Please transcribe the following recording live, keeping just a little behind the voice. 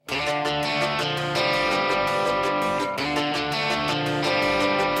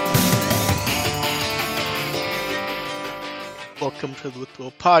welcome to the With the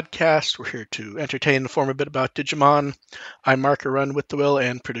Will podcast. We're here to entertain and inform a bit about Digimon. I'm Mark, who run With the Will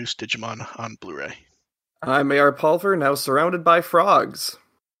and produce Digimon on Blu-ray. I'm A.R. Pulver, now surrounded by frogs.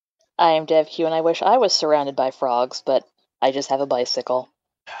 I am Dev Q, and I wish I was surrounded by frogs, but I just have a bicycle.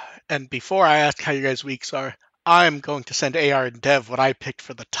 And before I ask how you guys' weeks are, I'm going to send AR and Dev what I picked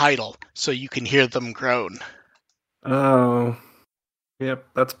for the title, so you can hear them groan. Oh. Yep,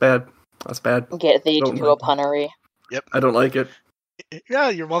 that's bad. That's bad. Get thee to a punnery. Yep. I don't like it. Yeah,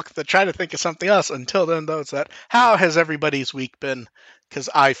 you're welcome to try to think of something else. Until then, though, it's that. How has everybody's week been? Because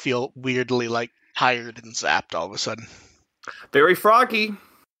I feel weirdly, tired and zapped all of a sudden. Very froggy.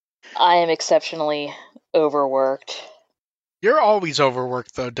 I am exceptionally overworked. You're always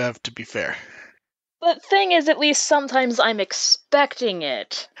overworked, though, Dev, to be fair. The thing is, at least sometimes I'm expecting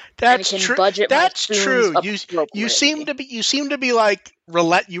it. That's true. That's true. You seem to be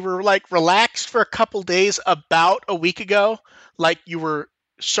you were relaxed for a couple days about a week ago, like you were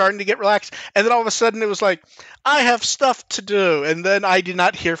starting to get relaxed, and then all of a sudden it was like, I have stuff to do, and then I did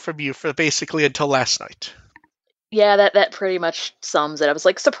not hear from you for basically until last night. Yeah, that pretty much sums it. I was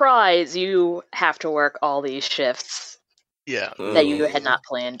like, surprise, you have to work all these shifts. Yeah. That you had not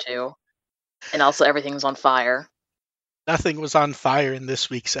planned to. And also everything's on fire. Nothing was on fire in this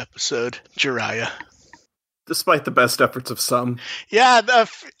week's episode, Jiraiya. Despite the best efforts of some. Yeah,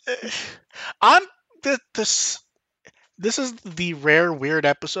 this is the rare weird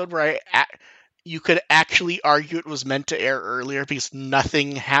episode where you could actually argue it was meant to air earlier because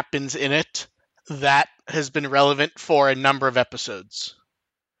nothing happens in it that has been relevant for a number of episodes.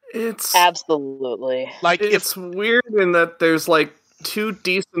 It's absolutely it's weird in that there's two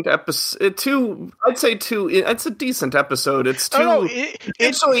decent episodes. It's a decent episode. It's two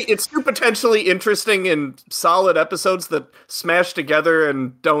potentially interesting and solid episodes that smash together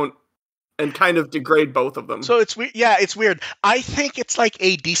and kind of degrade both of them. So it's weird. Yeah, it's weird. I think it's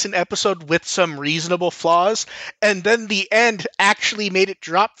a decent episode with some reasonable flaws, and then the end actually made it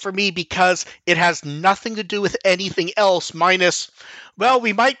drop for me because it has nothing to do with anything else minus, well,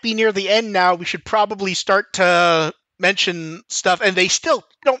 we might be near the end now. We should probably start to mention stuff, and they still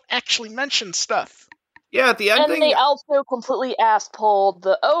don't actually mention stuff. Yeah, at the ending. And they also completely ass-pulled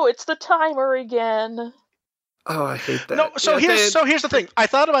it's the timer again. Oh, I hate that. No, so here's the thing. I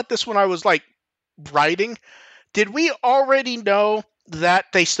thought about this when I was writing. Did we already know that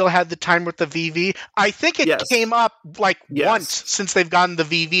they still had the timer with the VV? I think it came up once since they've gotten the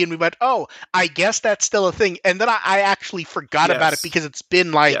VV, and we went, oh, I guess that's still a thing. And then I actually forgot about it because it's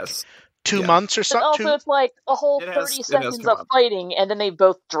been 2 months or something. Also, it's a whole 30 seconds of fighting, and then they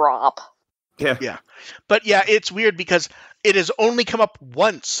both drop. Yeah. But yeah, it's weird because it has only come up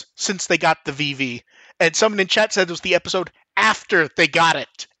once since they got the VV. And someone in chat said it was the episode after they got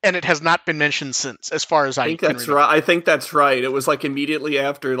it, and it has not been mentioned since, as far as I can remember. Right. I think that's right. It was immediately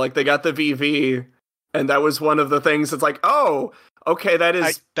after, they got the VV, and that was one of the things that's oh, okay, that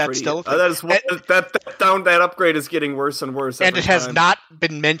is still a thing. That upgrade is getting worse and worse. And it has not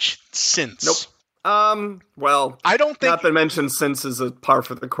been mentioned since. Nope. Well, I don't think not been mentioned since is a par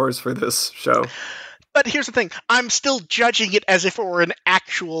for the course for this show. But here's the thing: I'm still judging it as if it were an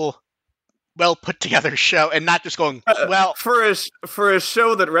actual, well put together show, and not just going for a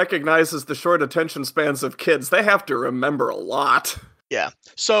show that recognizes the short attention spans of kids. They have to remember a lot. Yeah.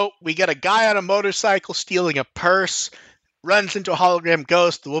 So we get a guy on a motorcycle stealing a purse. Runs into a hologram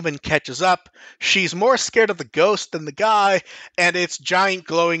ghost. The woman catches up. She's more scared of the ghost than the guy, and it's giant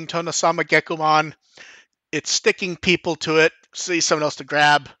glowing Tonosama Gekomon. It's sticking people to it. See someone else to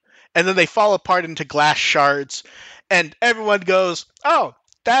grab. And then they fall apart into glass shards. And everyone goes, oh,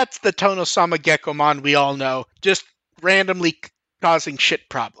 that's the Tonosama Gekomon we all know. Just randomly causing shit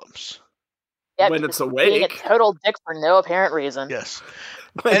problems. Yeah, when it's awake. Being a total dick for no apparent reason. Yes.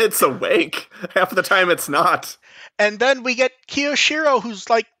 When it's awake. Half the time it's not. And then we get Kiyoshiro, who's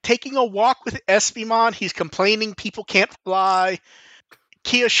taking a walk with Espimon. He's complaining people can't fly.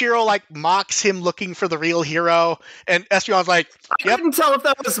 Kiyoshiro mocks him looking for the real hero, and Espimon's yep. I couldn't tell if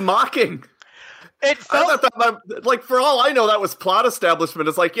that was mocking. It felt for all I know, that was plot establishment.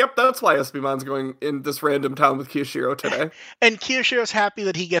 It's yep, that's why Espimon's going in this random town with Kiyoshiro today. And Kiyoshiro's happy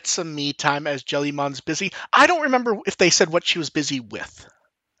that he gets some me time as Jellymon's busy. I don't remember if they said what she was busy with.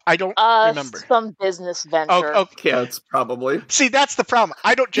 I don't remember. Some business venture. Oh, okay. Yeah, it's probably. See, that's the problem.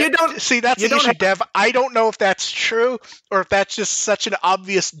 See, that's the issue, Dev. I don't know if that's true or if that's just such an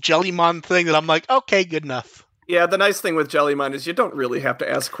obvious Jellymon thing that I'm okay, good enough. Yeah, the nice thing with Jellymon is you don't really have to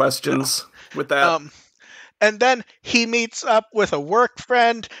ask questions with that. And then he meets up with a work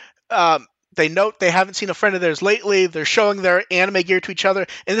friend. They note they haven't seen a friend of theirs lately. They're showing their anime gear to each other.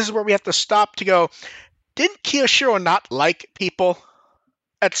 And this is where we have to stop to go, didn't Kiyoshiro not like people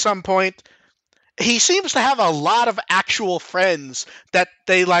at some point? He seems to have a lot of actual friends that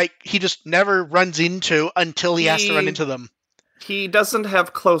he just never runs into until he has to run into them. He doesn't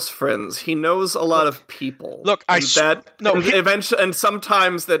have close friends. He knows a lot of people. Look, eventually, and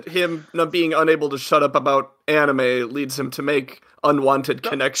sometimes that him being unable to shut up about anime leads him to make unwanted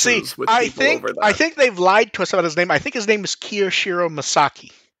connections with people over that. I think they've lied to us about his name. I think his name is Kiyoshiro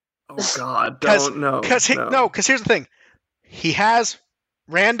Masaki. Oh God, don't know. Because here's the thing: he has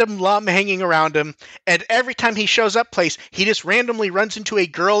random lum hanging around him, and every time he shows up place, he just randomly runs into a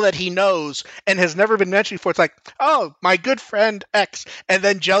girl that he knows and has never been mentioned before. It's like, oh, my good friend X, and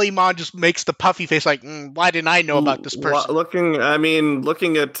then Jellymon just makes the puffy face like, why didn't I know about this person? Looking at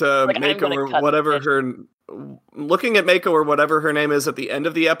Mako or whatever her name is at the end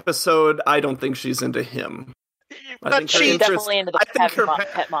of the episode, I don't think she's into him. But she's definitely into the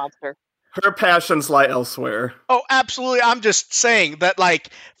pet monster. Her passions lie elsewhere. Oh, absolutely. I'm just saying that,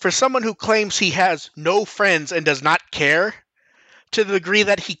 for someone who claims he has no friends and does not care, to the degree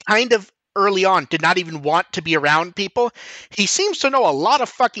that he kind of early on did not even want to be around people, he seems to know a lot of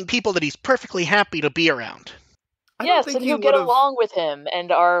fucking people that he's perfectly happy to be around. Yes, and who get along with him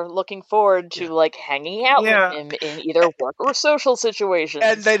and are looking forward to hanging out with him in either work or social situations.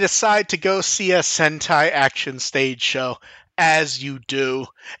 And they decide to go see a Sentai action stage show, as you do.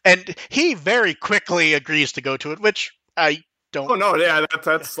 And he very quickly agrees to go to it, which I don't... Oh, no, yeah,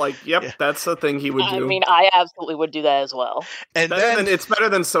 that's that's the thing he would do. I mean, I absolutely would do that as well. And it's better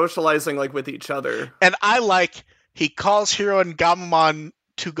than socializing, with each other. And he calls Hiro and Gamamon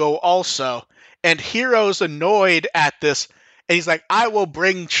to go also, and Hiro's annoyed at this, and he's like, I will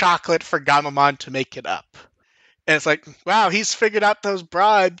bring chocolate for Gamamon to make it up. And it's like, wow, he's figured out those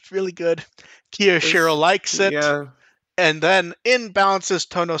bribes really good. Kiyoshiro likes it. Yeah. And then in bounces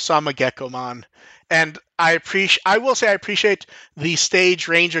Tono-sama Gekkomon. And I will say I appreciate the stage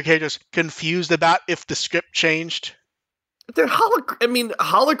ranger characters confused about if the script changed.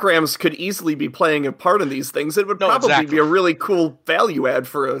 Holograms could easily be playing a part in these things. It would probably be a really cool value add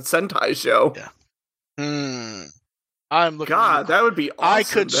for a Sentai show. Yeah. I'm looking. God, that would be awesome. I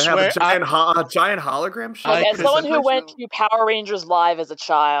could swear have a giant hologram show. As someone who went to Power Rangers Live as a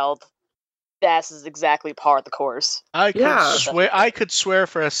child, this is exactly par of the course. I could swear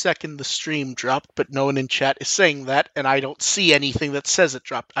for a second the stream dropped, but no one in chat is saying that, and I don't see anything that says it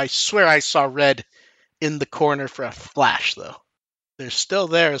dropped. I swear I saw red in the corner for a flash, though. They're still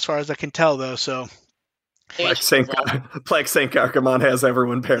there as far as I can tell, though, so... Plex St. Gargamon has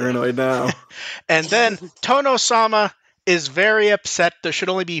everyone paranoid now. And then Tono-sama is very upset there should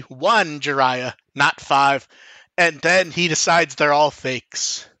only be one Jiraiya, not 5. And then he decides they're all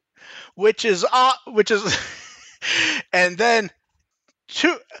fakes. And then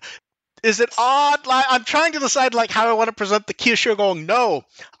is it odd? I'm trying to decide how I want to present the Kiyoshiro going, no,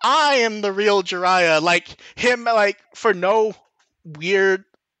 I am the real Jiraiya. Him, for no weird...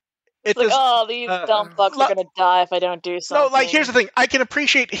 It's these dumb fucks are gonna die if I don't do something. No, here's the thing. I can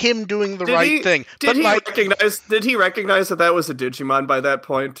appreciate him doing the right thing. Did he recognize that was a Digimon by that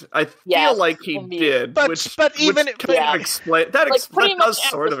point? I feel like he did. That does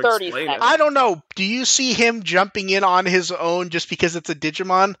sort of explain it. I don't know. Do you see him jumping in on his own just because it's a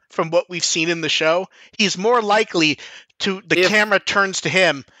Digimon from what we've seen in the show? He's more likely the camera turns to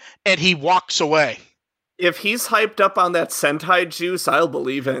him and he walks away. If he's hyped up on that Sentai juice, I'll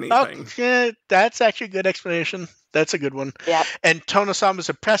believe anything. Yeah, that's actually a good explanation. That's a good one. Yeah. And Tono-sama's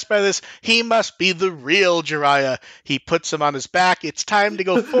impressed by this. He must be the real Jiraiya. He puts him on his back. It's time to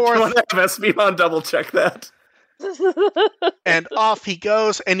go forth. Do you want to have Espimon double check that? And off he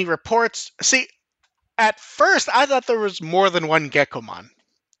goes, and he reports. See, at first, I thought there was more than one Gekkomon.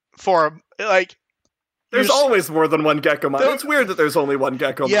 There's always more than one Gekkomon. It's weird that there's only one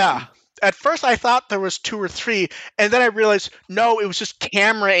Gekkomon. Yeah. At first, I thought there was 2 or 3, and then I realized, no, it was just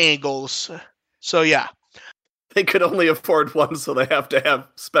camera angles. So, yeah. They could only afford one, so they have to have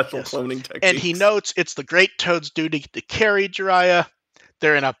special cloning techniques. And he notes it's the Great Toad's duty to carry Jiraiya.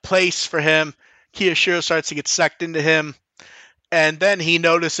 They're in a place for him. Kiyoshiro starts to get sucked into him. And then he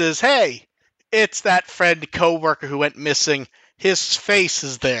notices, hey, it's that friend co-worker who went missing. His face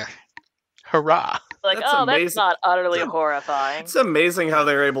is there. Hurrah. That's not utterly horrifying. It's amazing how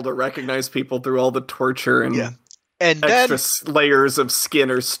they're able to recognize people through all the torture and extra layers of skin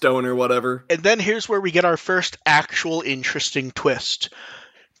or stone or whatever. And then here's where we get our first actual interesting twist.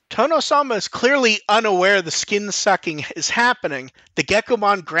 Tono-sama is clearly unaware the skin sucking is happening. The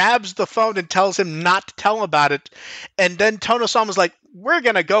Gekkomon grabs the phone and tells him not to tell him about it. And then Tono-sama's like, we're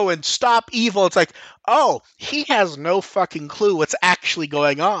going to go and stop evil. It's like, oh, he has no fucking clue what's actually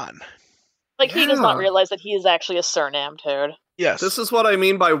going on. Like, he does not realize that he is actually a Suriname toad. Yes. This is what I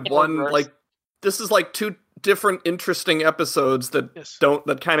mean by this is like two different interesting episodes that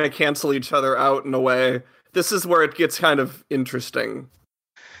that kind of cancel each other out in a way. This is where it gets kind of interesting.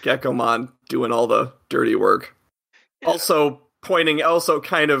 Gekkomon doing all the dirty work. Yeah. Also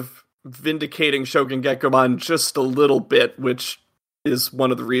kind of vindicating Shogun Gekkomon just a little bit, which is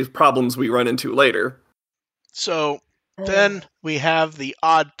one of the problems we run into later. So then we have the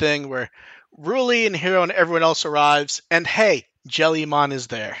odd thing where Ruli and Hiro and everyone else arrives, and hey, Jellymon is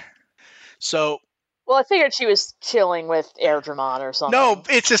there. So, well, I figured she was chilling with Airdramon or something. No,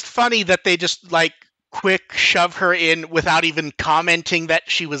 it's just funny that they just quick shove her in without even commenting that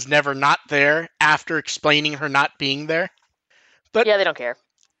she was never not there after explaining her not being there. But yeah, they don't care.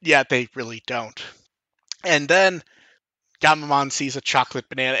 Yeah, they really don't. And then Gamamon sees a chocolate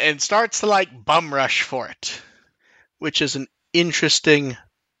banana and starts to bum rush for it, which is an interesting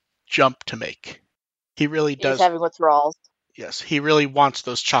jump to make. He really does. He's having withdrawals. Yes, he really wants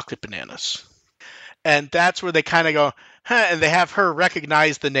those chocolate bananas. And that's where they kind of go, and they have her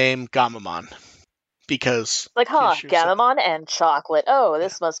recognize the name Gamamon. Because Gamamon and chocolate. Oh,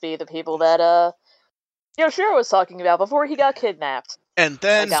 this must be the people that Kiyoshiro was talking about before he got kidnapped. And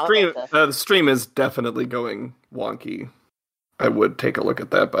then the stream is definitely going wonky. I would take a look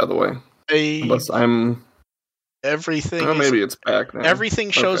at that, by the way. Unless I'm everything. Oh, maybe it's back now.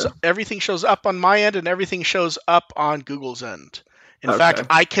 Everything shows up on my end, and everything shows up on Google's end. In fact,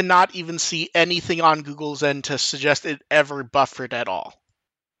 I cannot even see anything on Google's end to suggest it ever buffered at all.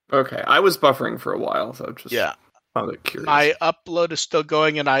 Okay, I was buffering for a while, so just found it curious. My upload is still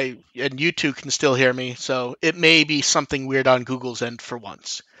going, and you two can still hear me, so it may be something weird on Google's end for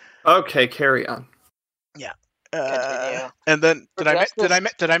once. Okay, carry on. Yeah. And then did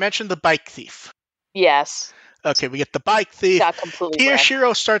I mention the bike thief? Yes. Okay, we get the bike thief.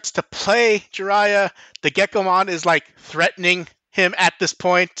 Kiyoshiro starts to play Jiraiya. The Gekkomon is threatening him at this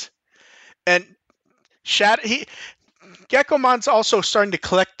point, and Gekkomon's also starting to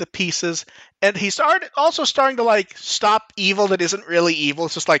collect the pieces, and he's also starting to stop evil that isn't really evil.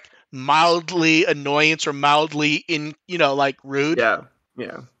 It's just mildly annoyance or mildly rude. Yeah.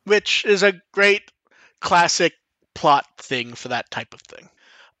 Which is a great classic plot thing for that type of thing.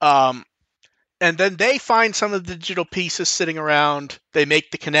 And then they find some of the digital pieces sitting around. They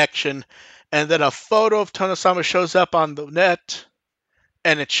make the connection, and then a photo of Tonosama shows up on the net,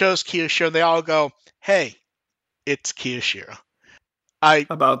 and it shows Kiyoshiro, and they all go, "Hey, it's Kiyoshiro."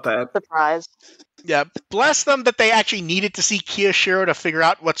 About that. Surprise. Yeah, bless them that they actually needed to see Kiyoshiro to figure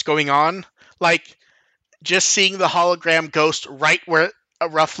out what's going on. Just seeing the hologram ghost right where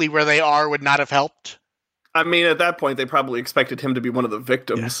roughly where they are would not have helped. I mean, at that point, they probably expected him to be one of the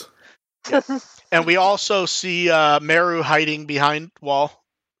victims. Yeah. And we also see Meru hiding behind wall.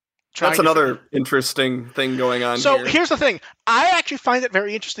 That's another interesting thing going on here. So here's the thing. I actually find it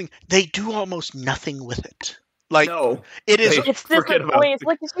very interesting. They do almost nothing with it. No, it is. It's different points.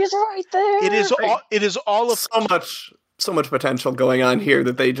 He's right there. It is all of so much potential going on here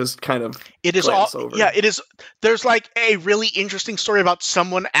that they just kind of glance over. Yeah, it is. There's a really interesting story about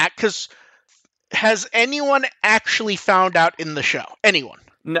someone because has anyone actually found out in the show? Anyone?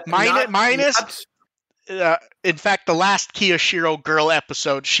 Minus. In fact, the last Kiyoshiro girl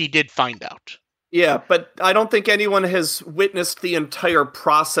episode, she did find out. Yeah, but I don't think anyone has witnessed the entire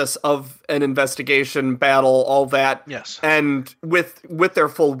process of an investigation, battle, all that. Yes. And with their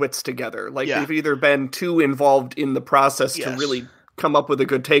full wits together. They've either been too involved in the process to really come up with a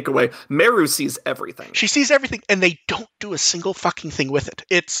good takeaway. Meru sees everything. She sees everything, and they don't do a single fucking thing with it.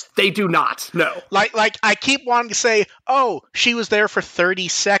 They do not, no. I keep wanting to say, oh, she was there for 30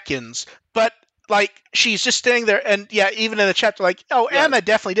 seconds, but she's just standing there, and even in the chat, they're Emma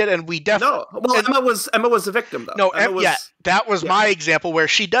definitely did, and we definitely. No, well, Emma was a victim, though. No, that was my example where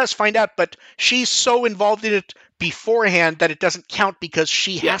she does find out, but she's so involved in it beforehand that it doesn't count because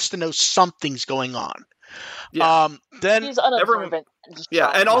she has to know something's going on. Yeah. Then she's unobservant.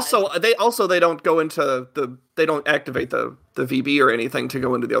 And also they don't go into they don't activate the VB or anything to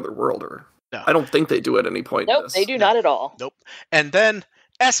go into the other world, or no. I don't think they do at any point. Nope, they do not at all. Nope. And then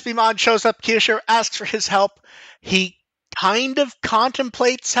Espimon shows up. Kiyoshiro asks for his help. He kind of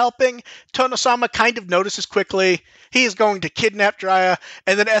contemplates helping. Tonosama kind of notices quickly. He is going to kidnap Jiraiya.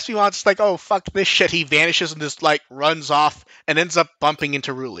 And then Espimon's oh, fuck this shit. He vanishes and just, runs off and ends up bumping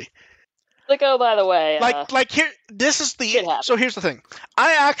into Ruli. Oh, by the way. Here, this is the... So here's the thing.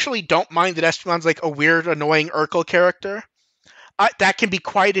 I actually don't mind that Espimon's, a weird, annoying Urkel character. That can be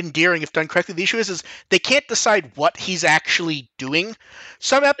quite endearing if done correctly. The issue is they can't decide what he's actually doing.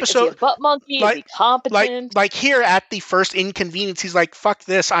 Some episode, is he a butt monkey? Is he competent? Here at the first inconvenience, he's fuck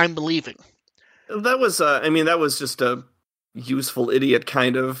this, I'm leaving. That was just a useful idiot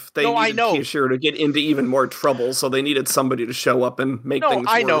kind of. They needed Kiyoshiro to get into even more trouble, so they needed somebody to show up and make things worse.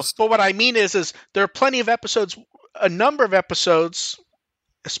 I know, but what I mean is there are plenty of episodes, a number of episodes,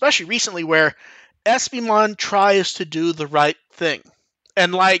 especially recently, where Espimon tries to do the right thing.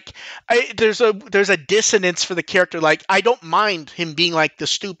 And there's a dissonance for the character. Like, I don't mind him being like the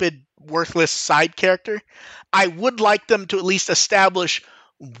stupid, worthless side character. I would like them to at least establish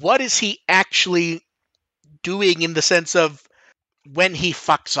what is he actually doing in the sense of when he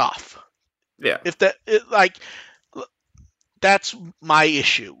fucks off. Yeah. That's my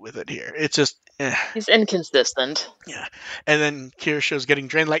issue with it here. It's just he's inconsistent. Yeah. And then Kiroshiro's getting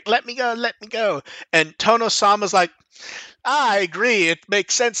drained, like, let me go. And Tono-sama's like, I agree. It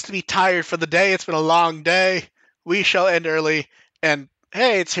makes sense to be tired for the day. It's been a long day. We shall end early. And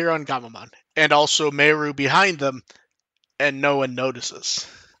hey, it's Hiro and Gamamon. And also Meru behind them. And no one notices.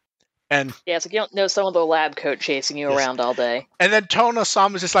 And yeah, it's like you don't know someone with a lab coat chasing you around all day. And then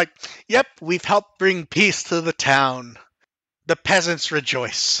Tono-sama's just like, yep, we've helped bring peace to the town. The peasants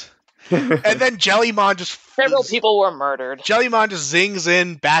rejoice. And then Jellymon just... Several people were murdered. Jellymon just zings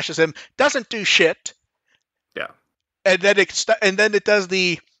in, bashes him, doesn't do shit. Yeah. And then it does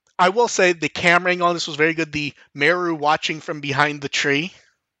the... I will say the camera angle on this was very good. The Meru watching from behind the tree.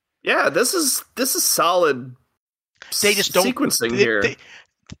 Yeah, this is solid. They just don't... sequencing here.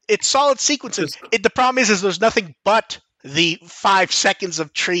 It's solid sequencing. The problem is there's nothing but the 5 seconds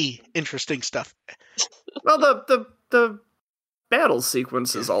of tree interesting stuff. Well, the battle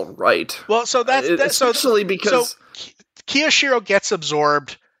sequence is all right. Well, so that's especially because Kiyoshiro gets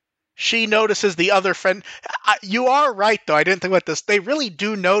absorbed. She notices the other friend. You are right, though. I didn't think about this. They really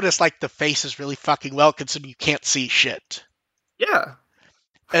do notice like the faces really fucking well, considering you can't see shit. Yeah.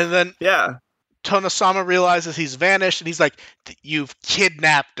 And then yeah, Tono-sama realizes he's vanished, and he's like, "You've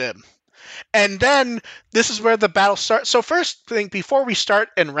kidnapped him." And then this is where the battle starts. So first thing, before we start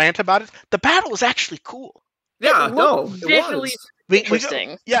and rant about it, the battle is actually cool. Yeah, it was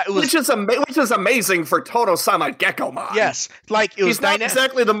interesting. Yeah, it was, which is amazing for Tono-sama Gekkomon. Yes, like it was.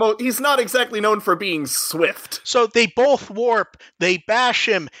 He's not exactly known for being swift. So they both warp. They bash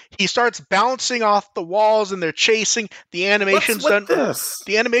him. He starts bouncing off the walls, and they're chasing. The animation's done.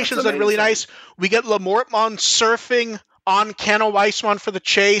 The animation's done really nice. We get Lamortmon surfing on Kano Weissmon for the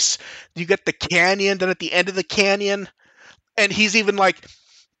chase. You get the canyon. Then at the end of the canyon, and he's even like,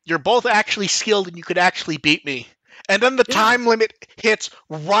 "You're both actually skilled, and you could actually beat me." And then the time limit hits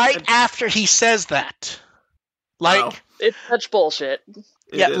right after he says that. Like, wow. It's such bullshit.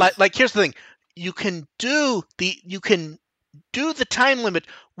 Like here's the thing: you can do the time limit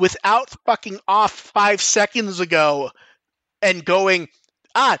without fucking off 5 seconds ago and going,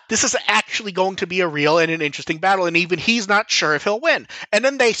 this is actually going to be a real and an interesting battle, and even he's not sure if he'll win. And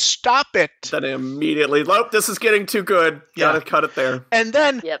then they stop it. Then immediately, this is getting too good. Gotta cut it there. And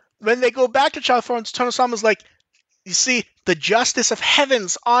then when they go back to Child Thrones, Tono-sama's like, you see, the justice of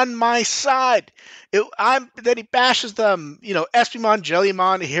heaven's on my side. Then he bashes them. Espimon,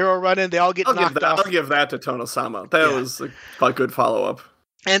 Jellymon, Hiro run in. They all get knocked off. I'll give that to Tono-sama. That was a good follow-up.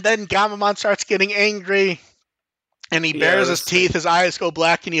 And then Gamamon starts getting angry. And he bares his teeth, his eyes go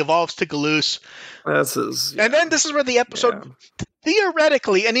black, and he evolves to Galoose. And then this is where the episode...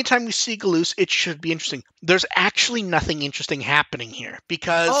 Theoretically, anytime we see Galoose, it should be interesting. There's actually nothing interesting happening here,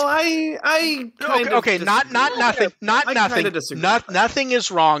 because... Oh, I not nothing. Not nothing. Nothing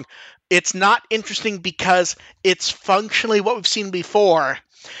is wrong. It's not interesting because it's functionally what we've seen before.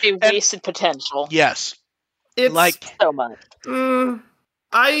 A wasted potential. Yes. It's like... so much.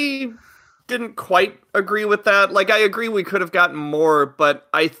 I didn't quite agree with that. Like, I agree we could have gotten more, but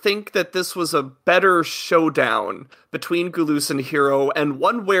I think that this was a better showdown between Galoose and Hiro, and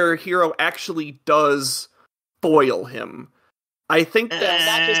one where Hiro actually does foil him. I think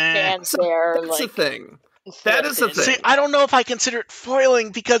that just stands there. That's a thing. That is a thing. See, I don't know if I consider it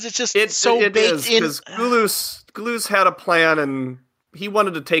foiling, because it's just so baked in. Because Galoose had a plan, and he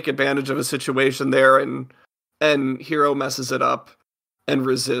wanted to take advantage of a situation there, and Hiro messes it up and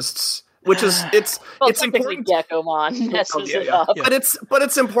resists. Which is it's important. Gekkomon messes it up. Yeah. But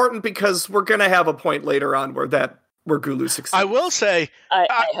it's important because we're gonna have a point later on where Galoose succeeds. I will say,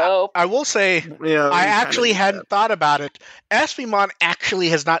 I hope. I will say, I actually hadn't thought about it. Espimon actually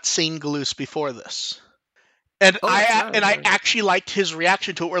has not seen Galoose before this, and I actually liked his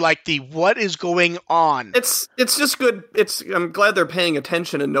reaction to it. Where like what is going on? It's just good. I'm glad they're paying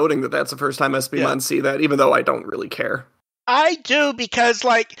attention and noting that that's the first time Espimon see that, even though I don't really care. I do, because,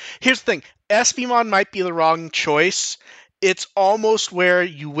 here's the thing. Espimon might be the wrong choice. It's almost where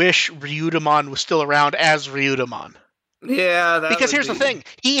you wish Ryudamon was still around as Ryudamon. Yeah, because here's the thing: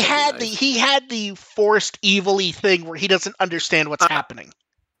 he had the forced evil-y thing where he doesn't understand what's happening.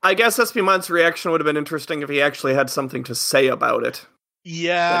 I guess Espimon's reaction would have been interesting if he actually had something to say about it.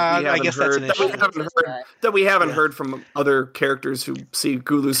 Yeah, I guess that's an issue. That we haven't heard from other characters who see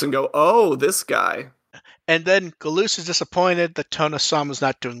Gulus and go, "Oh, this guy." And then Gulus is disappointed that Tono-sama's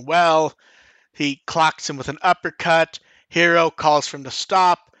not doing well. He clocks him with an uppercut. Hiro calls for him to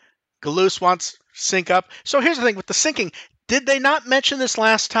stop. Gulus wants to sync up. So here's the thing with the syncing. Did they not mention this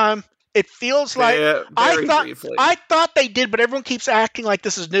last time? It feels like I thought they did, but everyone keeps acting like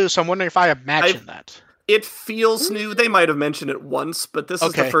this is new, so I'm wondering if I imagined that. It feels new. They might have mentioned it once, but this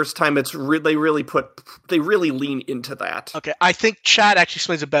is the first time they really lean into that. Okay, I think chat actually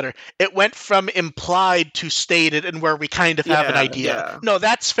explains it better. It went from implied to stated, and where we kind of have an idea. Yeah. No,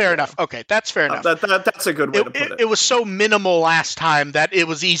 that's fair enough. Okay, that's fair enough. That's a good way to put it. It was so minimal last time that it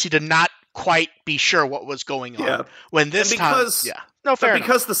was easy to not quite be sure what was going on. Yeah. When this time, no, fair enough.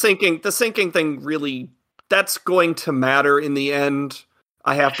 Because the syncing thing really, that's going to matter in the end.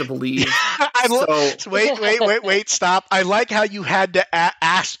 I have to believe. Wait, stop. I like how you had to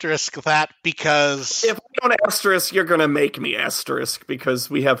asterisk that because... If I don't asterisk, you're going to make me asterisk because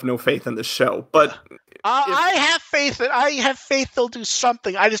we have no faith in the show. But I have faith they'll do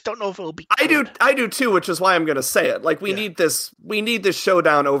something. I just don't know if it'll be good. I do too, which is why I'm going to say it. Like, we need this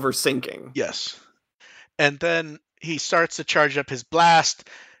showdown over syncing. Yes. And then he starts to charge up his blast,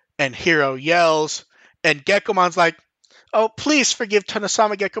 and Hiro yells, and Gekkomon's like, "Oh, please forgive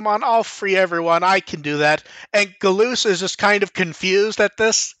Tono-sama, Gekkomon. I'll free everyone. I can do that." And Gulus is just kind of confused at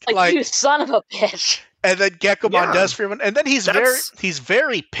this. Like, you son of a bitch. And then Gekkomon does free everyone. And then he's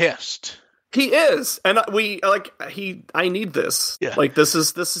very pissed. He is. And I need this. Yeah. Like,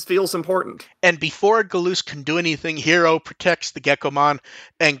 this feels important. And before Gulus can do anything, Hiro protects the Gekkomon.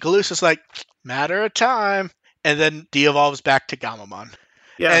 And Gulus is like, matter of time. And then de-evolves back to Gamamon.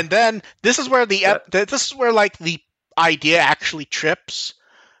 Yeah. And then this is where the idea actually trips.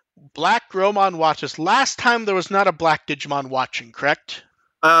 Black Gromon watches. Last time there was not a Black Digimon watching, correct?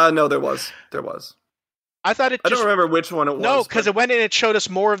 No, there was. I thought I don't remember which one it was. No, because it went in and it showed us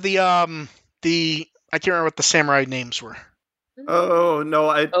more of the I can't remember what the samurai names were. Oh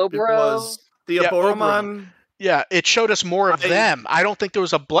no, it was the Oboromon. Yeah, it showed us more of them. I don't think there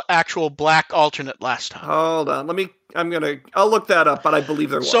was a actual black alternate last time. Hold on, I'll look that up, but I believe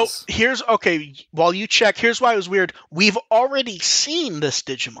there was. So while you check, here's why it was weird. We've already seen this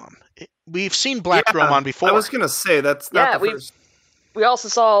Digimon. We've seen Black Gromon before. I was gonna say that's not the first. We also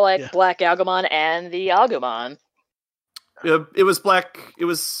saw Black Agumon and the Agumon. It was black. It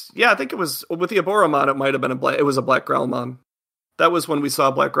was I think it was with the Oboromon. It might have been it was a Black Growlmon. That was when we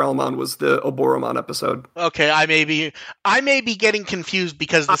saw Black Growlmon, was the Oboromon episode. Okay, I may be getting confused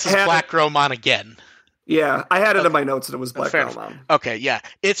because this is Black Growlmon again. Yeah, I had it in my notes and it was Black Growlmon. Okay, yeah.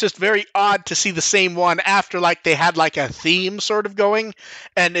 It's just very odd to see the same one after they had a theme sort of going,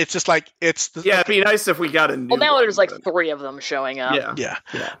 and it's just it'd be nice if we got a new Well, now there's three of them showing up. Yeah.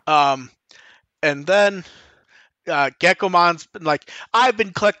 And then Gekkomon's been like, I've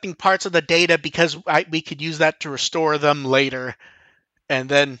been collecting parts of the data because we could use that to restore them later. And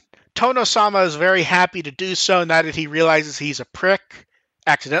then Tono-sama is very happy to do so now that he realizes he's a prick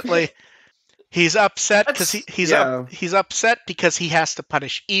accidentally. He's upset because he's upset because he has to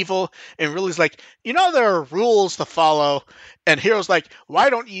punish evil, and Ruli's like, there are rules to follow. And Hiro's like, why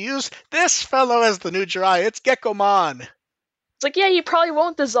don't you use this fellow as the new Jirai? It's Gekkomon. It's you probably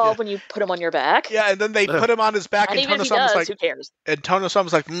won't dissolve when you put him on your back. Yeah, and then they put him on his back, and Tono-sama's like, who cares? And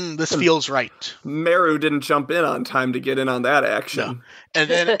Tono-sama's like, this feels right. Meru didn't jump in on time to get in on that action. No. And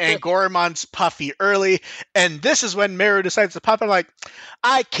then Angoramon's puffy early, and this is when Meru decides to pop in like,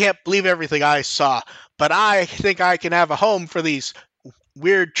 I can't believe everything I saw, but I think I can have a home for these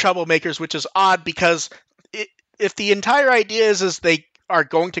weird troublemakers, which is odd because if the entire idea is they are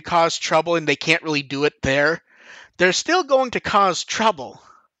going to cause trouble and they can't really do it there, they're still going to cause trouble.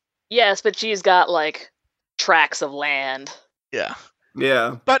 Yes, but she's got tracts of land. Yeah.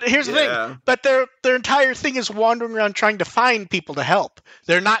 Yeah. But here's the thing. But their entire thing is wandering around trying to find people to help.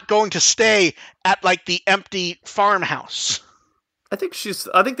 They're not going to stay at the empty farmhouse. I think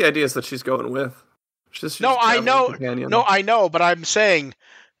the idea is that she's going with. I know, but I'm saying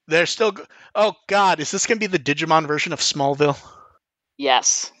they're still oh god, is this going to be the Digimon version of Smallville?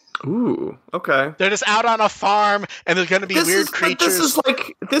 Yes. Ooh, okay. They're just out on a farm, and there's going to be weird creatures.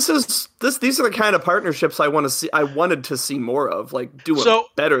 These are the kind of partnerships I want to see. I wanted to see more of,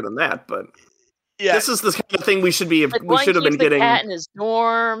 better than that. But this is the kind of thing we should be. We should have been getting. Cat in his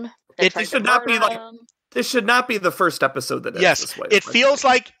dorm. It should not be this should not be the first episode that ends this way. It feels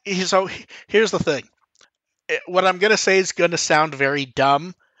like. So here's the thing. what I'm going to say is going to sound very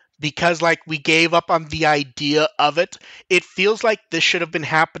dumb because, like, we gave up on the idea of it. It feels like this should have been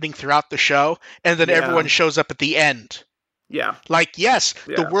happening throughout the show, and then everyone shows up at the end. Yeah. Like, yes,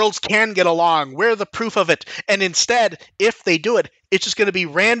 the worlds can get along. We're the proof of it. And instead, if they do it, it's just going to be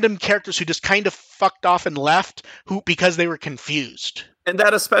random characters who just kind of fucked off and left because they were confused. And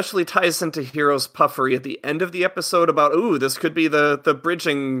that especially ties into Hiro's puffery at the end of the episode about, this could be the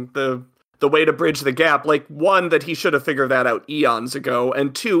bridging, the way to bridge the gap. Like, one, that he should have figured that out eons ago,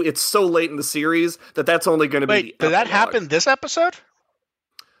 and two, it's so late in the series that's only going to be the epilogue. Did that happen this episode?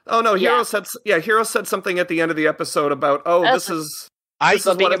 Oh no, Hiro said something at the end of the episode about, this is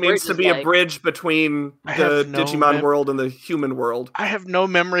what it means to be a bridge between the Digimon world and the human world. I have no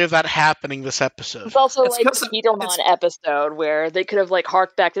memory of that happening this episode. It's also like the Beetlemon episode where they could have like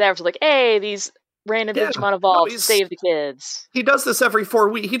harked back to that. It's like, hey, these random Digimon evolved to save the kids. He does this every 4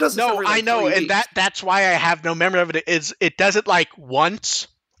 weeks. He does this every 3 and weeks. that's why I have no memory of it. It does it like once,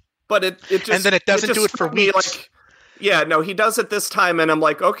 but it just, and then it doesn't do it for weeks. He does it this time, and I'm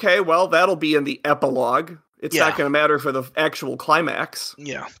like, okay, well, that'll be in the epilogue. It's not going to matter for the actual climax.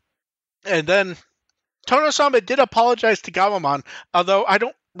 Yeah. And then Tono-sama did apologize to Gamamon, although I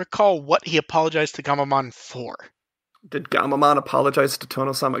don't recall what he apologized to Gamamon for. Did Gamamon apologize to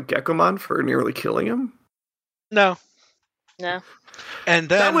Tono-sama Gekkomon for nearly killing him? No. And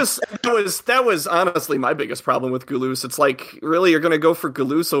then that was honestly my biggest problem with Gulus. It's like, really, you're going to go for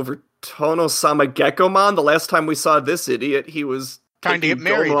Gulus over Tono-sama Gekkomon? The last time we saw this idiot, he was trying to get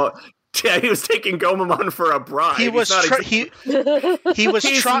married. Yeah, he was taking Gomamon for a bride. He was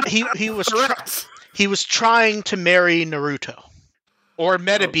trying to marry Naruto, or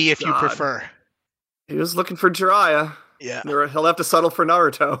Metebi if you prefer. He was looking for Jiraiya. Yeah, he'll have to settle for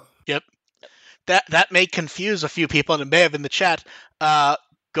Naruto. Yep, that may confuse a few people, and it may have in the chat.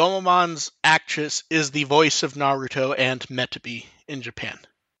 Gomamon's actress is the voice of Naruto and Metebi in Japan.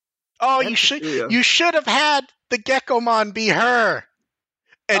 Oh, you should have had the Gekkomon be her.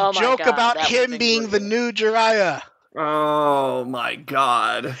 And joke about him being the new Jiraiya. Oh my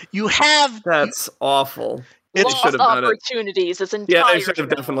god. That's awful. They should have done opportunities. This entire they should have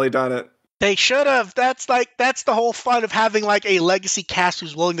definitely done it. They should have. That's the whole fun of having like a legacy cast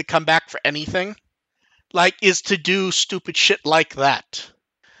who's willing to come back for anything. Like, is to do stupid shit like that.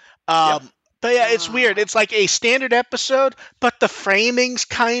 But yeah, it's weird. It's like a standard episode, but the framing's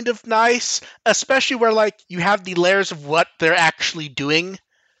kind of nice, especially where like you have the layers of what they're actually doing.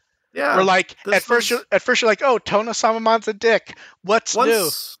 Yeah. Or like at first you're like, oh, Tono-samamon's a dick. What's new?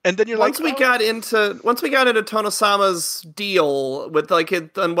 And then you're once we got into Tono-sama's deal with like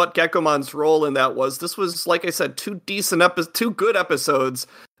and what Gekkomon's role in that was, this was, like I said, two good episodes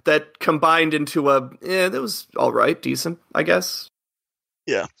that combined into that was all right, decent, I guess.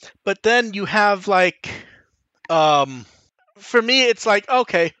 Yeah. But then you have like for me it's like,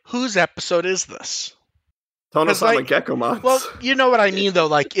 okay, whose episode is this? Tono-sama Gekkomon. Well, you know what I mean, though.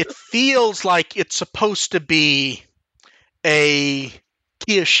 Like, it feels like it's supposed to be a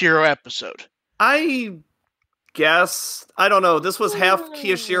Kiyoshiro episode. I guess. I don't know. This was half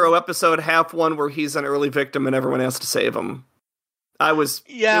Kiyoshiro episode, half one where he's an early victim and everyone has to save him. But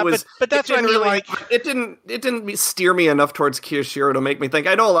that's what I mean. Like, it didn't steer me enough towards Kiyoshiro to make me think.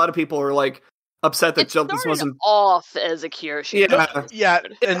 I know a lot of people are like upset that this wasn't off as a Kiyoshiro. Yeah.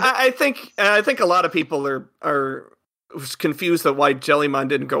 And I think a lot of people are confused at why Jellymon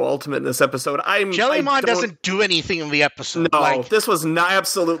didn't go ultimate in this episode. Jellymon doesn't do anything in the episode. No, this was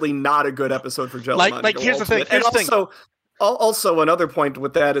absolutely not a good episode for Jellymon. Like here's ultimate. the thing. Also another point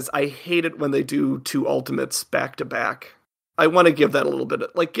with that is I hate it when they do two ultimates back to back. I want to give that a little bit,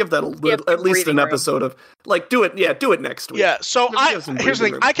 at least an episode of, like, do it next week. Yeah, so here's the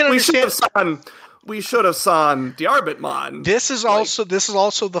thing, I can understand. We should have seen the Arbitmon. This is also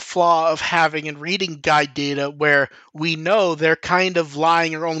the flaw of having and reading guide data where we know they're kind of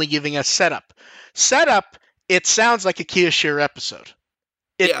lying or only giving us setup. Setup, it sounds like a Kiyoshiro episode.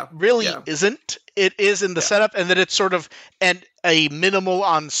 It really isn't. It is in the setup, and then it's sort of a minimal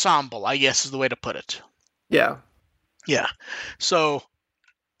ensemble, I guess is the way to put it. Yeah. Yeah. So,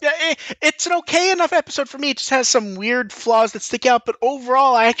 yeah, it's an okay enough episode for me. It just has some weird flaws that stick out, but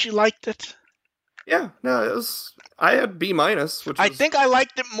overall, I actually liked it. Yeah, no, I had B-, which I think I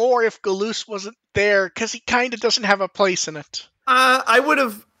liked it more if Gulus wasn't there, because he kind of doesn't have a place in it. I would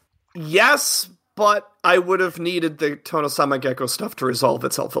have, yes, but I would have needed the Tono-sama Gekko stuff to resolve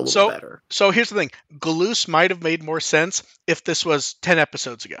itself a little better. So here's the thing. Gulus might have made more sense if this was 10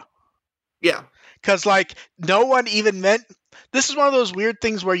 episodes ago. Yeah. Because, like, no one even meant... This is one of those weird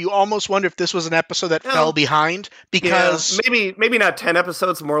things where you almost wonder if this was an episode that fell behind, because... Yeah, maybe not 10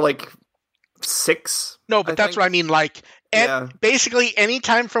 episodes, more like 6. No, but that's what I mean. Like, basically,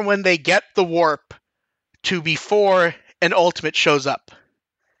 anytime from when they get the warp to before an ultimate shows up.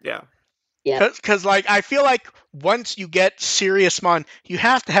 Yeah. Because, like, I feel like once you get Seriousmon, you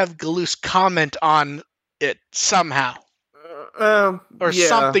have to have Galoose comment on it somehow. Or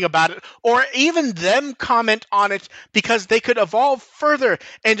something about it. Or even them comment on it, because they could evolve further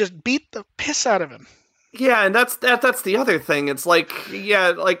and just beat the piss out of him. Yeah, and that's the other thing. It's like,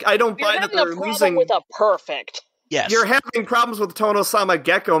 I don't buy that they're losing with a perfect. Yes. You're having problems with Tono-sama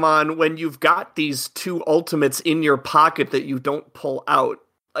Gekkomon when you've got these 2 ultimates in your pocket that you don't pull out.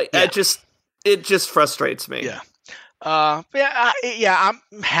 It just frustrates me. Yeah. I'm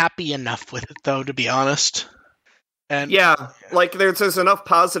happy enough with it, though, to be honest. And like there's enough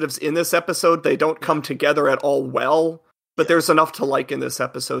positives in this episode. They don't come together at all well, but there's enough to like in this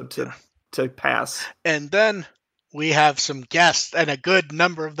episode to pass. And then we have some guests, and a good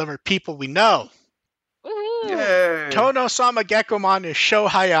number of them are people we know. Yay. Tono-sama Gekkomon is Sho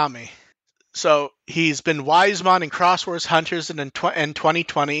Hayami. So he's been Wisemon in Cross Wars Hunters in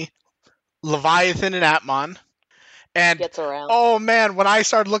 2020, Leviathan and Atmon. And gets around. Oh man, when I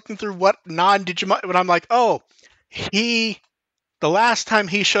started looking through what non-Digimon, when I'm like, the last time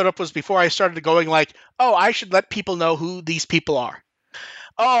he showed up was before I started going like, I should let people know who these people are.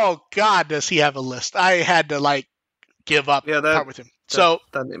 Oh God, does he have a list? I had to give up part with him.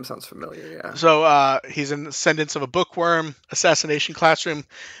 That name sounds familiar, yeah. So he's in Descendants of a Bookworm, Assassination Classroom.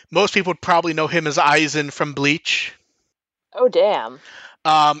 Most people would probably know him as Aizen from Bleach. Oh, damn.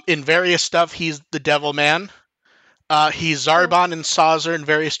 In various stuff, he's the Devil Man. He's Zarbon and Sauzer in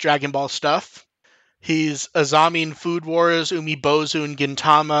various Dragon Ball stuff. He's Azami in Food Wars, Umibozu in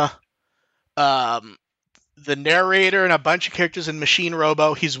Gintama. The narrator and a bunch of characters in Machine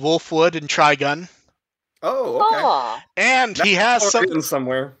Robo. He's Wolfwood in Trigun. Oh, okay. Aww. And he has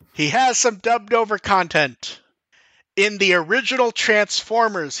somewhere. He has some dubbed over content. In the original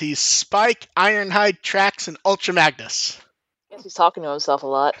Transformers, he's Spike, Ironhide, Trax, and Ultra Magnus. I guess he's talking to himself a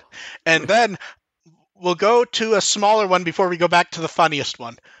lot. And then we'll go to a smaller one before we go back to the funniest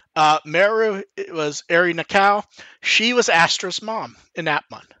one. Meru was Eri Nakao. She was Astra's mom in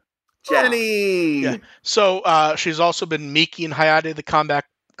Atmon. Jenny! Yeah. So she's also been Miki and Hayate, the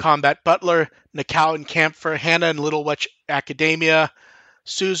combat butler, Nakao and Camphor, Hannah and Little Witch Academia,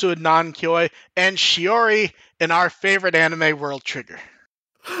 Suzu and Non-Kyoi, and Shiori in our favorite anime, World Trigger.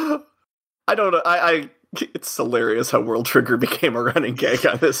 I don't know. It's hilarious how World Trigger became a running gag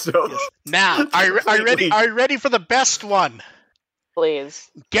on this show. Yes. Now, are you ready for the best one? Please.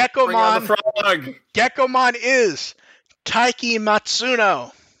 Gekkomon is Taiki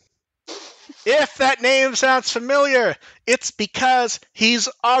Matsuno. If that name sounds familiar, it's because he's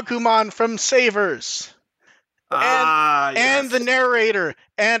Agumon from Savers. And the narrator,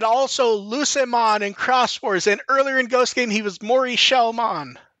 and also Lucemon in Cross Wars, and earlier in Ghost Game he was Mori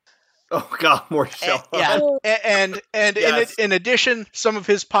Shellmon. Oh God, Mori Shellmon. In addition, some of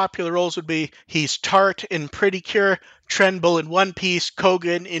his popular roles would be he's Tart in Pretty Cure, Trenbull in One Piece,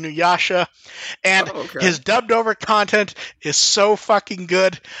 Koga in Inuyasha, and his dubbed over content is so fucking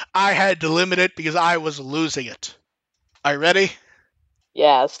good, I had to limit it because I was losing it. Are you ready?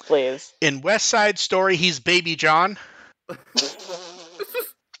 Yes, please. In West Side Story, he's Baby John.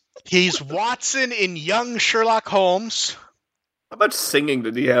 He's Watson in Young Sherlock Holmes. How much singing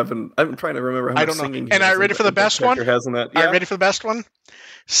did he have? I'm trying to remember how much singing he has. And are you ready for the best one? Are you ready for the best one?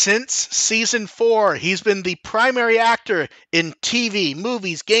 Since season 4, he's been the primary actor in TV,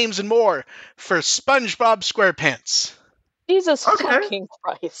 movies, games, and more for SpongeBob SquarePants. Jesus fucking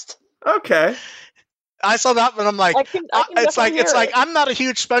Christ. Okay. I saw that one. I'm like, it's like I'm not a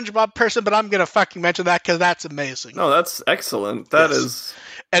huge SpongeBob person, but I'm gonna fucking mention that because that's amazing. No, that's excellent. That is.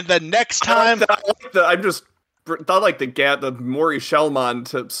 And the next time, the Mori Shellmon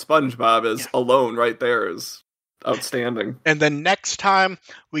to SpongeBob is alone right there is outstanding. And then next time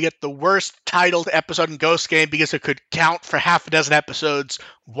we get the worst titled episode in Ghost Game because it could count for half a dozen episodes.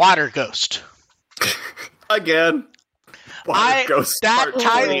 Water Ghost. Again. Water Ghost. That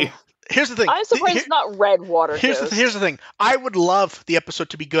title. Here's the thing. I'm surprised it's not Red Water Ghost. Here's the thing. I would love the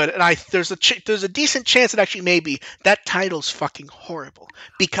episode to be good, and there's a decent chance it actually may be. That title's fucking horrible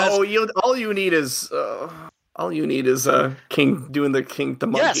because all you need is King doing the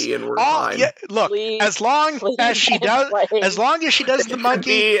monkey, and we're fine. Yeah, look, as long as she does the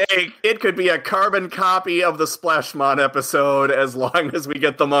monkey, it could be a carbon copy of the Splashmon episode. As long as we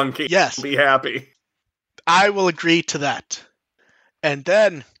get the monkey, yes, be happy. I will agree to that, and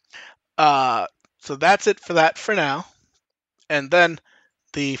then. So that's it for that for now. And then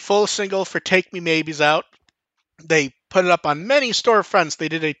the full single for Take Me Maybe's out. They put it up on many storefronts. They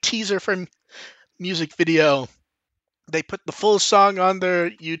did a teaser for music video. They put the full song on their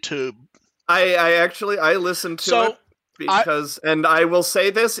YouTube. I listened to it because, and I will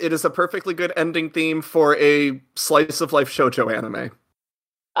say this, it is a perfectly good ending theme for a slice of life shoujo anime.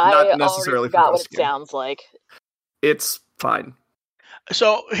 Not necessarily forgot what it sounds like. It's fine.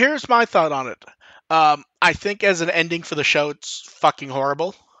 So here's my thought on it. I think as an ending for the show, it's fucking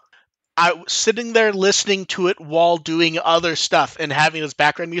horrible. I was sitting there listening to it while doing other stuff and having this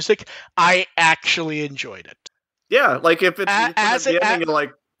background music. I actually enjoyed it. Yeah, like if it's at the ending of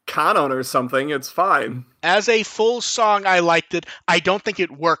like Kanon or something, it's fine. As a full song, I liked it. I don't think it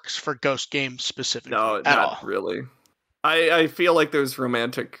works for Ghost games specifically. No, at not all. Really. I feel like there's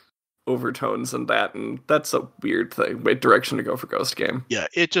romantic overtones in that, and that's a weird direction to go for Ghost game. Yeah,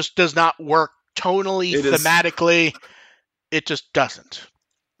 it just does not work tonally, thematically. It just doesn't.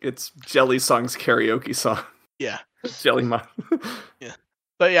 It's Jelly Song's karaoke song. Yeah. Jellymon. Yeah.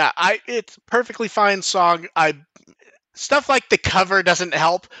 But yeah, it's a perfectly fine song. Stuff like the cover doesn't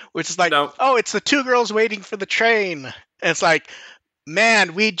help, which is like, oh, it's the two girls waiting for the train. And it's like,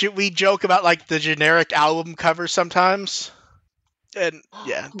 man, we joke about like the generic album cover sometimes. And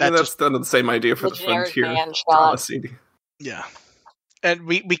yeah, that's done the same idea for the Frontier drama CD. Yeah. And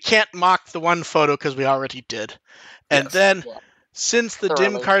we can't mock the one photo because we already did. And then, since the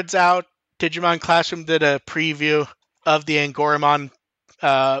dim card's out, Digimon Classroom did a preview of the Angoramon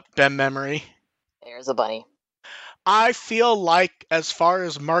BEM memory. There's a bunny. I feel like, as far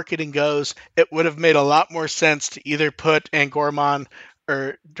as marketing goes, it would have made a lot more sense to either put Angoramon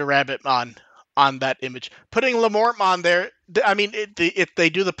or Doraemon on that image. Putting Lemortmon there, I mean, if they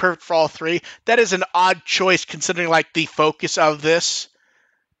do the perfect for all three, that is an odd choice considering like the focus of this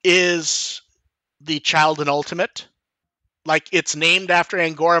is the Child and Ultimate. Like, it's named after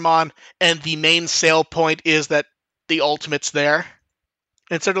Angoramon, and the main sale point is that the Ultimate's there.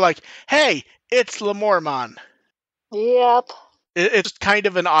 Instead of like, hey, it's Lemortmon. Yep. It's kind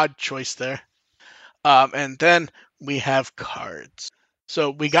of an odd choice there. And then we have cards.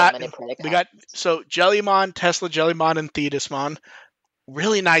 So we got Jellymon, Tesla Jellymon, and Thetismon.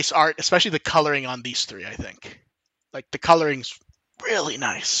 Really nice art, especially the coloring on these three, I think. Like, the coloring's really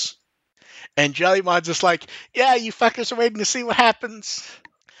nice. And Jellymon's just like, yeah, you fuckers are waiting to see what happens.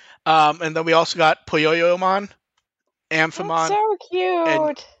 And then we also got Poyoyomon, Amphimon. That's so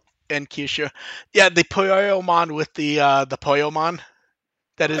cute. And Kiyoshiro. Yeah, the Poyoyomon with the Poyomon.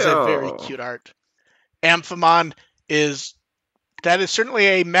 That is a very cute art. Amphimon is certainly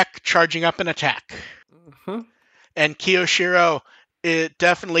a mech charging up an attack. Mm-hmm. And Kiyoshiro, it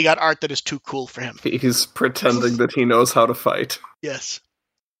definitely got art that is too cool for him. He's pretending that he knows how to fight. Yes.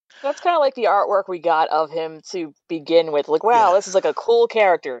 That's kind of like the artwork we got of him to begin with. Like, wow, this is like a cool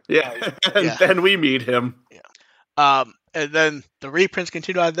character. Yeah, and then we meet him. Yeah. And then the reprints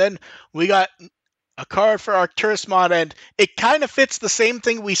continue on. Then we got a card for Arcturusmon, and it kind of fits the same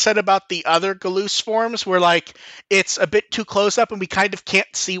thing we said about the other Galoose forms, where like it's a bit too close up and we kind of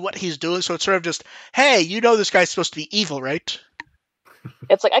can't see what he's doing. So it's sort of just, hey, you know this guy's supposed to be evil, right?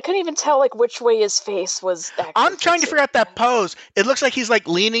 It's like I couldn't even tell like which way his face was. I'm trying to figure out that pose. It looks like he's like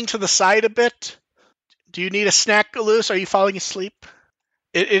leaning to the side a bit. Do you need a snack, Galoose? Are you falling asleep?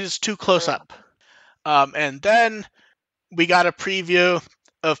 It is too close up. And then we got a preview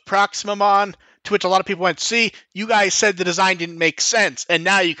of Proximamon, to which a lot of people went, see, you guys said the design didn't make sense, and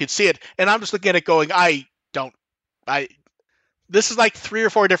now you could see it. And I'm just looking at it going, this is like 3 or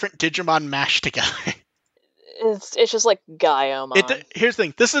 4 different Digimon mashed together. It's just like Gaiomon. Here's the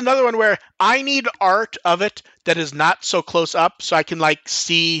thing. This is another one where I need art of it that is not so close up so I can like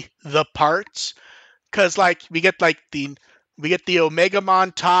see the parts. Because like we get the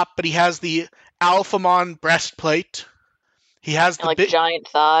Omegamon top, but he has the Alphamon breastplate. He has the giant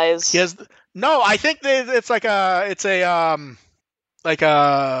thighs. He has I think it's I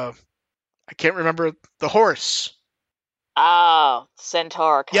can't remember the horse. Ah,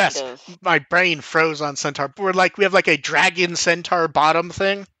 centaur kind of. Yes, my brain froze on centaur. We have like a dragon centaur bottom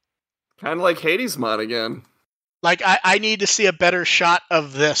thing. Kind of like Hadesmon again. Like, I need to see a better shot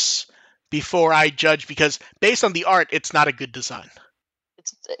of this before I judge, because based on the art, it's not a good design.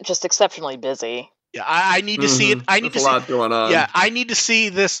 It's just exceptionally busy. Yeah, I need to see it. There's a lot going on. Yeah, I need to see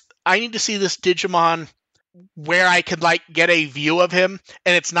this. I need to see this Digimon where I could like get a view of him,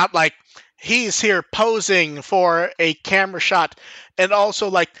 and it's not like he's here posing for a camera shot. And also,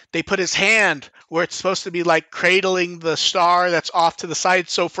 like, they put his hand where it's supposed to be like cradling the star that's off to the side.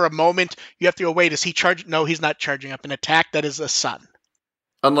 So for a moment, you have to go, wait, is he charging? No, he's not charging up an attack. That is a sun.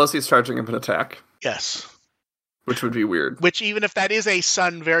 Unless he's charging up an attack. Yes. Which would be weird. Which, even if that is a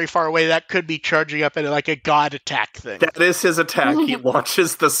sun very far away, that could be charging up in like a god attack thing. That is his attack. He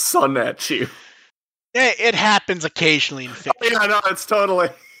launches the sun at you. It happens occasionally in fiction. Yeah, no, it's totally...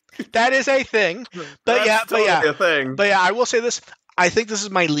 That is a thing. But a thing. But yeah, I will say this. I think this is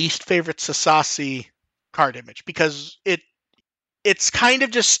my least favorite Sasasi card image, because it's kind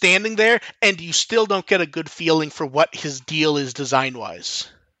of just standing there, and you still don't get a good feeling for what his deal is design-wise.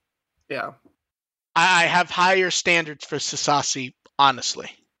 Yeah. I have higher standards for Sasasi,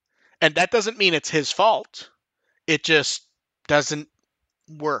 honestly. And that doesn't mean it's his fault. It just doesn't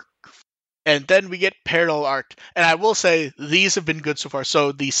work. And then we get parallel art. And I will say, these have been good so far.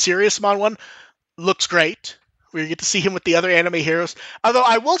 So the Siriusmon one looks great. We get to see him with the other anime heroes. Although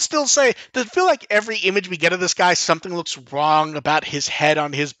I will still say, does it feel like every image we get of this guy, something looks wrong about his head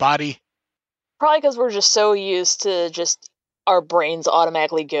on his body? Probably because we're just so used to just our brains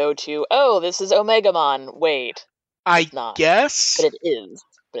automatically go to, oh, this is Omegamon. Wait. I guess. But it is.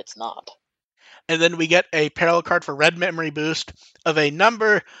 But it's not. And then we get a parallel card for Red Memory Boost of a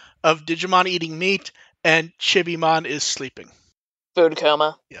number of Digimon eating meat, and Chibimon is sleeping. Food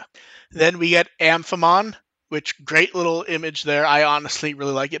coma. Yeah. Then we get Amphimon, which, great little image there. I honestly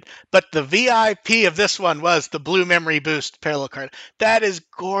really like it. But the VIP of this one was the Blue Memory Boost parallel card. That is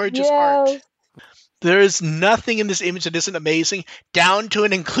gorgeous art. There is nothing in this image that isn't amazing, down to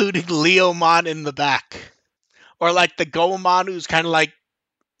and including Leomon in the back. Or like the Goemon, who's kind of like,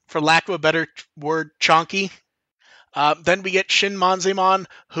 for lack of a better word, chonky. Then we get Shinmonzemon,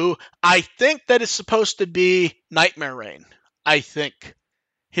 who I think that is supposed to be Nightmare Rain. I think.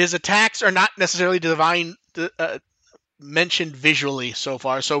 His attacks are not necessarily mentioned visually so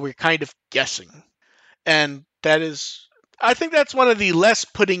far, so we're kind of guessing. And that is... I think that's one of the less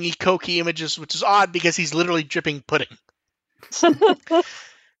puddingy Koki images, which is odd because he's literally dripping pudding.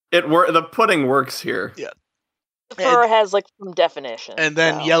 The pudding works here. Yeah. The fur has like some definition. And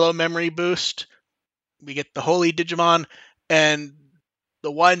then Yellow Memory Boost. We get the Holy Digimon, and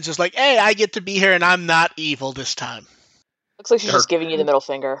the one's just like, hey, I get to be here and I'm not evil this time. Looks like she's just giving you the middle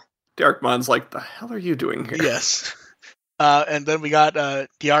finger. Darkmon's like, the hell are you doing here? Yes. And then we got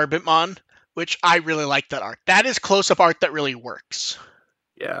Diarbitmon, which I really like that art. That is close-up art that really works.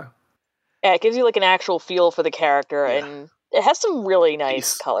 Yeah. Yeah, it gives you like an actual feel for the character, and it has some really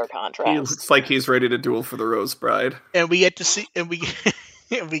nice color contrast. He looks like he's ready to duel for the Rose Bride. And we get to see,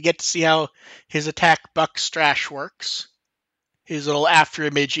 we get to see how his attack Buck Strash works. His little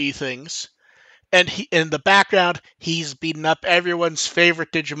after-image-y things. And in the background, he's beating up everyone's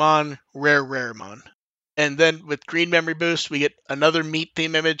favorite Digimon, Raremon. And then with Green Memory Boost, we get another meat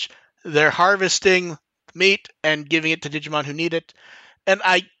theme image. They're harvesting meat and giving it to Digimon who need it. And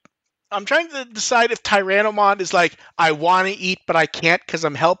I'm trying to decide if Tyrannomon is like, I want to eat, but I can't because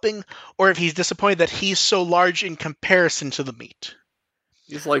I'm helping, or if he's disappointed that he's so large in comparison to the meat.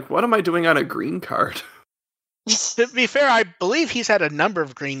 He's like, what am I doing on a green card? To be fair, I believe he's had a number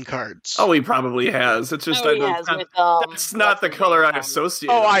of green cards. Oh, he probably has. It's just that's not the color I associate.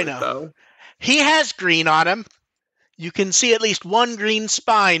 Oh, I know. Though. He has green on him. You can see at least one green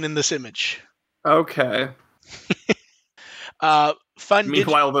spine in this image. Okay.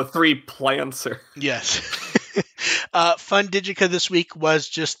 Meanwhile, the 3 plants are... Yes. Fun Digica this week was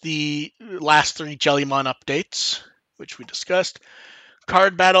just the last 3 Jellymon updates, which we discussed.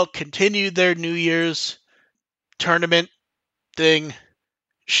 Card Battle continued their New Year's tournament thing.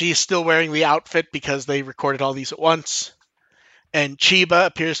 She's still wearing the outfit because they recorded all these at once. And Chiba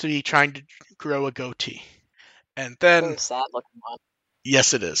appears to be trying to grow a goatee. And then... Very sad looking one.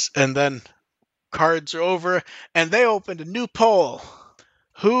 Yes, it is. And then cards are over, and they opened a new poll.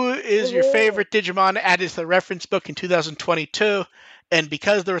 Who is your favorite Digimon added to the reference book in 2022? And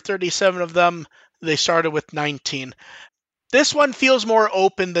because there were 37 of them, they started with 19. This one feels more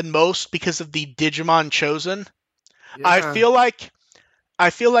open than most because of the Digimon chosen. Yeah. I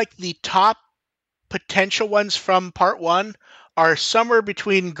feel like the top potential ones from part 1 are somewhere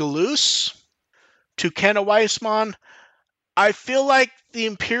between Galoose to Kenna Weissmon. I feel like the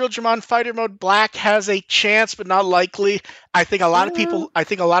Imperial Dramon Fighter Mode Black has a chance, but not likely. I think a lot of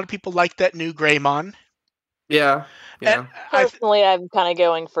people like that new Greymon. Yeah. And personally, I'm kind of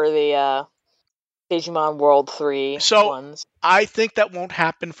going for the Digimon World 3 ones. I think that won't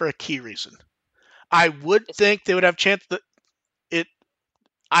happen for a key reason. I would think they would have a chance that it...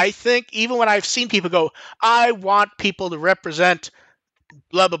 I think even when I've seen people go, I want people to represent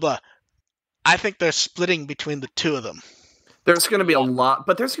blah, blah, blah. I think they're splitting between the two of them. There's going to be a lot,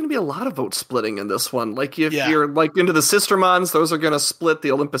 but there's going to be a lot of vote splitting in this one. Like, if you're like into the Sistermons, those are going to split.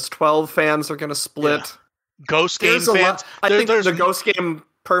 The Olympus 12 fans are going to split. Yeah. Ghost Game fans. I think the Ghost Game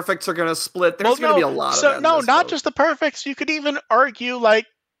perfects are going to split. There's going to be a lot of that. No, not just the perfects. You could even argue like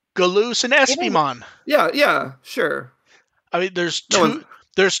Galoose and Espimon. Yeah, sure. I mean, there's two.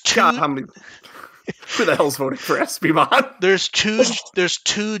 God, how many? Who the hell's voting for Espimon? There's two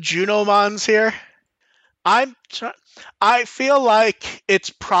Junomons here. I feel like it's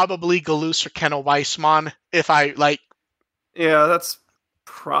probably Galoose or Kenna Weissmon. If I like. Yeah, that's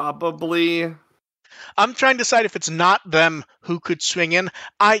probably. I'm trying to decide if it's not them who could swing in.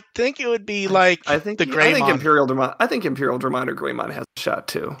 I think it would be like the Greymon. I think Imperial Dramon or Greymon has a shot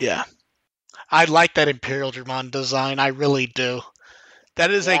too. Yeah, I like that Imperial Dramon design. I really do.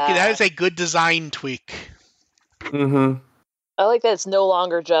 That is a good design tweak. Mm-hmm. I like that it's no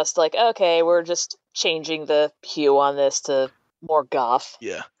longer just like, okay, we're just changing the hue on this to more goth.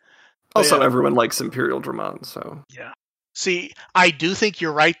 Yeah. Also, everyone likes Imperial Dramon, so yeah. See, I do think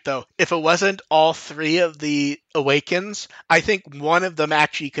you're right, though. If it wasn't all three of the Awakens, I think one of them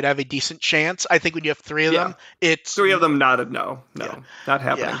actually could have a decent chance. I think when you have three of them, it's... Three of them nodded no, not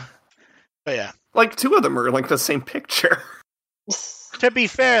happening. Yeah. But yeah. Like, two of them are like the same picture. To be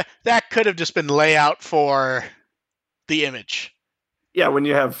fair, that could have just been layout for the image. Yeah, when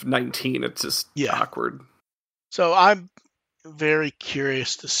you have 19, it's just awkward. So I'm very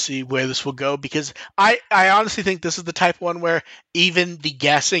curious to see where this will go, because I honestly think this is the type of one where even the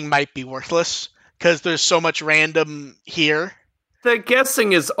guessing might be worthless, because there's so much random here. The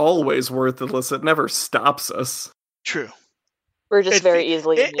guessing is always worthless. It never stops us. True. We're just very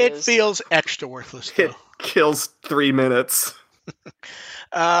easily amused. It feels extra worthless, though. It kills 3 minutes.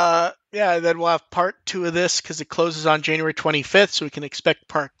 Then we'll have part 2 of this, because it closes on January 25th, so we can expect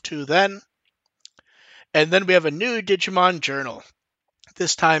part 2 then. And then we have a new Digimon journal.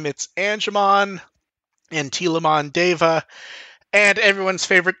 This time it's Angemon, Antilamon Deva, and everyone's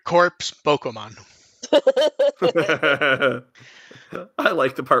favorite corpse, Bokomon. I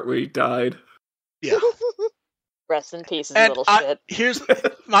like the part where he died. Yeah. Rest in peace, little shit. Here's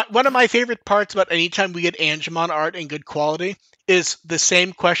one of my favorite parts about any time we get Angemon art in good quality is the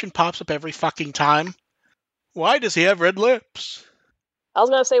same question pops up every fucking time. Why does he have red lips? I was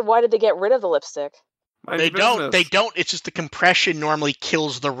going to say, why did they get rid of the lipstick? They don't. It's just the compression normally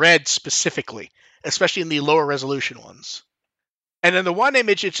kills the red specifically, especially in the lower resolution ones. And in the one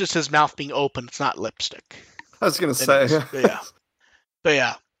image, it's just his mouth being open. It's not lipstick. I was going to say. But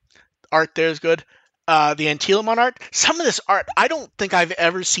yeah. Art there is good. The Antilamon art, some of this art, I don't think I've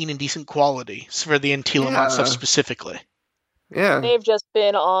ever seen in decent quality for the Antilamon stuff specifically. Yeah. They've just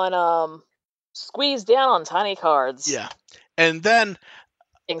been on, squeezed down on tiny cards. Yeah. And then...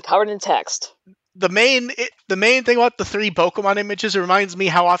 and covered in text. The main thing about the 3 Pokemon images, it reminds me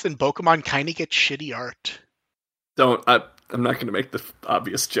how often Pokemon kind of get shitty art. I'm not going to make the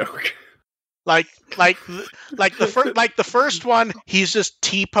obvious joke. Like the first one, he's just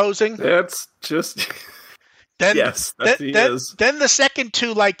T-posing. That's just... Then, yes, he is. Then the second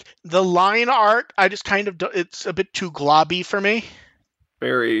 2, like, the line art, I just kind of... It's a bit too globby for me.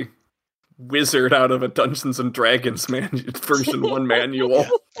 Very wizard out of a Dungeons & Dragons version 1 manual.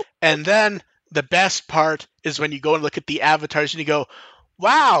 Yeah. And then the best part is when you go and look at the avatars and you go,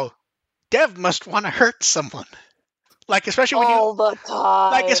 wow, Dev must want to hurt someone. Like, especially when all the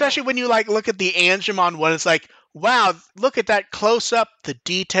time. Like, especially when you, like, look at the Angemon one, it's like, wow, look at that close-up, the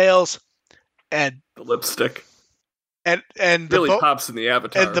details, and... the lipstick. And really pops in the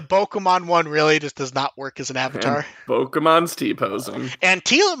avatar. And the Pokemon one really just does not work as an avatar. And Pokemon's T-posing. And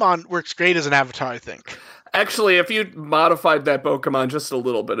Telemon works great as an avatar, I think. Actually, if you modified that Pokemon just a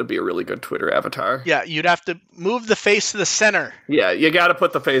little bit, it'd be a really good Twitter avatar. Yeah, you'd have to move the face to the center. Yeah, you gotta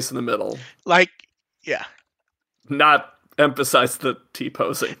put the face in the middle. Like, yeah. Not emphasize the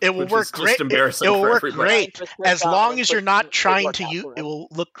T-posing. It will work great. It will work great as long as you're not trying to use. It will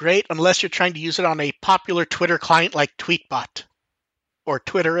look great unless you're trying to use it on a popular Twitter client like Tweetbot or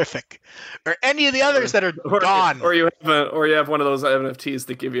Twitterific or any of the others that are gone. Or you have one of those NFTs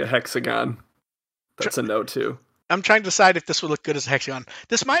that give you a hexagon. That's a no too. I'm trying to decide if this would look good as a hexagon.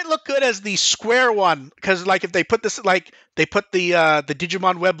 This might look good as the square one because, like, if they put this, like, they put the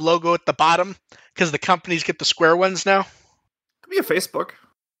Digimon Web logo at the bottom because the companies get the square ones now. Be a Facebook.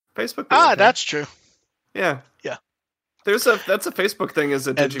 That's true. Yeah. That's a Facebook thing as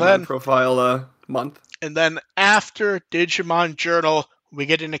a Digimon profile month. And then after Digimon Journal, we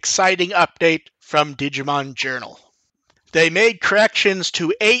get an exciting update from Digimon Journal. They made corrections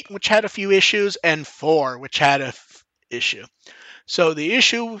to 8, which had a few issues, and 4, which had a issue. So the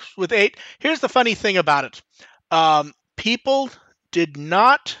issue with 8, here's the funny thing about it. People did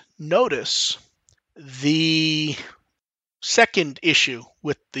not notice the second issue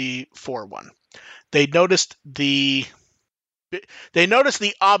with the 4 one. They noticed the They noticed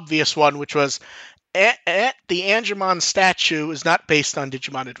the obvious one, which was the Angemon statue is not based on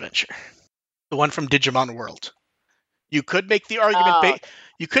Digimon Adventure, the one from Digimon World. You could make the argument.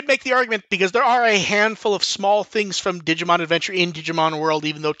 You could make the argument because there are a handful of small things from Digimon Adventure in Digimon World,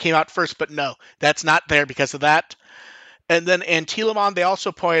 even though it came out first. But no, that's not there because of that. And then Antilamon, they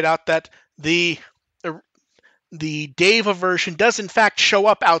also pointed out that the Deva version does in fact show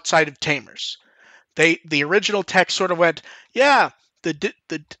up outside of Tamers. The original text sort of went, yeah,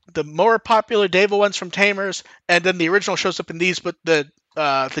 the more popular Deva ones from Tamers, and then the original shows up in these, but the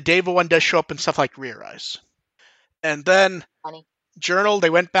Deva one does show up in stuff like Rear Eyes. And then Funny. Journal, they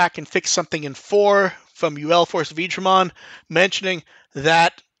went back and fixed something in 4 from UL Force Vidramon, mentioning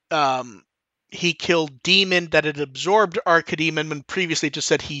that he killed Demon, that it absorbed Archidemon, when previously just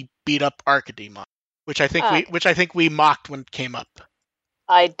said he beat up Archidemon, which I think we mocked when it came up.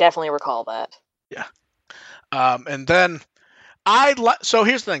 I definitely recall that. Yeah. And then so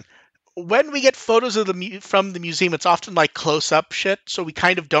here's the thing. When we get photos of from the museum, it's often like close-up shit, so we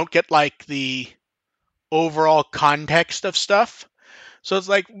kind of don't get like the overall context of stuff. So it's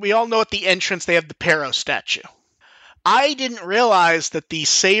like, we all know at the entrance they have the Pero statue. I didn't realize that the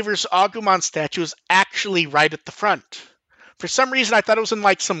Savers Agumon statue is actually right at the front. For some reason, I thought it was in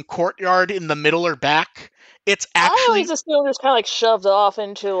like some courtyard in the middle or back. It's actually... I always assumed it was kind of like shoved off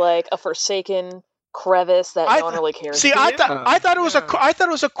into like a forsaken crevice that no one really cares. See, I thought it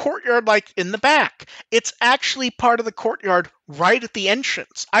was a courtyard like in the back. It's actually part of the courtyard right at the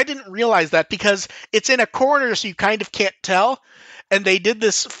entrance. I didn't realize that because it's in a corner, so you kind of can't tell. And they did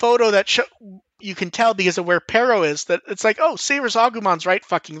this photo that you can tell because of where Pero is. That it's like, oh, Savers Agumon's right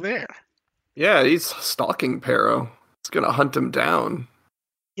fucking there. Yeah, he's stalking Pero. He's gonna hunt him down.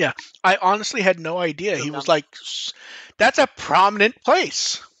 Yeah, I honestly had no idea. He was like, that's a prominent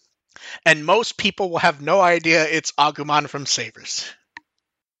place. And most people will have no idea it's Agumon from Savers.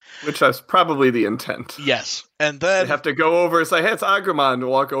 Which is probably the intent. Yes. And then... they have to go over and say, hey, it's Agumon, and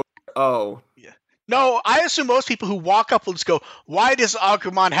walk over. Oh. Yeah. No, I assume most people who walk up will just go, why does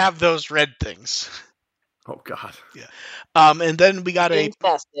Agumon have those red things? Oh, God. Yeah. And then we got a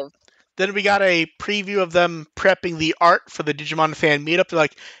preview of them prepping the art for the Digimon fan meetup. They're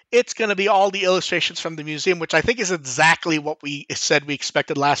like, it's going to be all the illustrations from the museum, which I think is exactly what we said we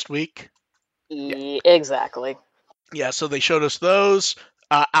expected last week. Yeah. Exactly. Yeah, so they showed us those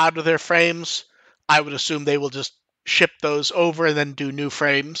out of their frames. I would assume they will just ship those over and then do new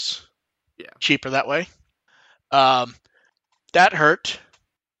frames. Yeah. Cheaper that way. That hurt.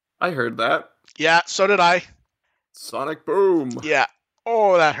 I heard that. Yeah, so did I. Sonic Boom. Yeah.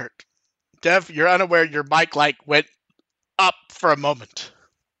 Oh, that hurt. Dev, you're unaware your mic went up for a moment.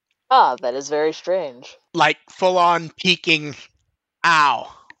 Ah, that is very strange. Like full on peaking.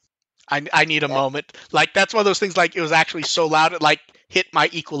 Ow. I need a moment. Like that's one of those things like it was actually so loud it like hit my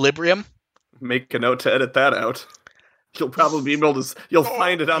equilibrium. Make a note to edit that out. You'll probably be able to. You'll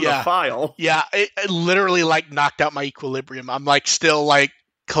find it on the file. Yeah, it literally like knocked out my equilibrium. I'm like still like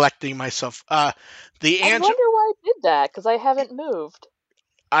collecting myself. I wonder why it did that because I haven't moved.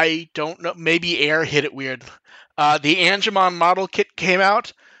 I don't know. Maybe air hit it weird. The Angemon model kit came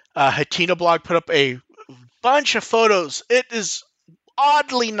out. Hatina Blog put up a bunch of photos. It is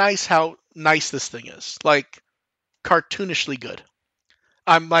oddly nice how nice this thing is. Like cartoonishly good.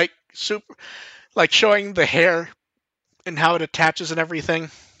 I'm like super, like showing the hair and how it attaches and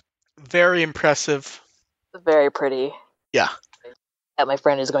everything. Very impressive. Very pretty. Yeah. That my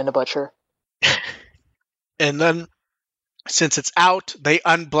friend is going to butcher. And then, since it's out, they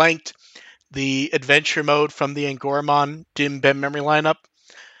unblanked the adventure mode from the Angoramon Dim Bem memory lineup.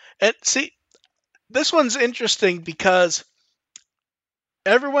 And see, this one's interesting because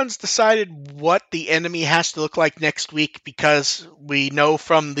everyone's decided what the enemy has to look like next week because we know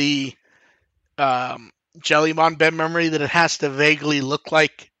from the Jellymon Bem memory that it has to vaguely look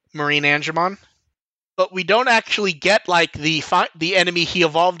like Marine Angemon. But we don't actually get like the enemy he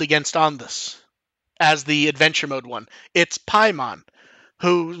evolved against on this as the adventure mode one. It's Paimon,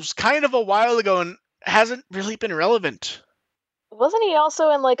 who's kind of a while ago and hasn't really been relevant. Wasn't he also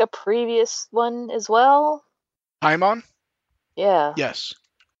in like a previous one as well? Paimon? Yeah. Yes.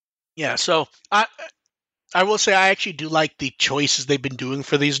 Yeah, so I will say I actually do like the choices they've been doing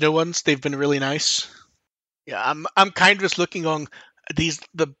for these new ones. They've been really nice. Yeah, I'm kind of just looking on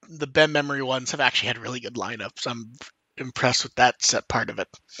the Ben memory ones have actually had really good lineups. I'm impressed with that set part of it.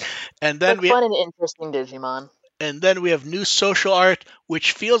 And then fun and interesting Digimon. And then we have new social art,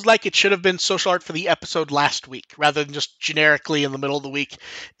 which feels like it should have been social art for the episode last week, rather than just generically in the middle of the week.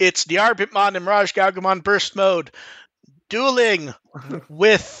 It's the Arbitmon and Mirage Gagumon Burst Mode dueling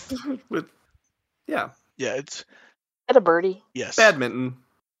with yeah. It's And a birdie. Yes. Badminton.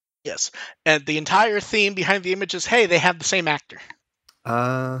 Yes. And the entire theme behind the image is, hey, they have the same actor.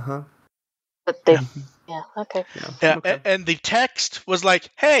 Uh-huh. But they... Yeah, okay. Yeah, okay. And the text was like,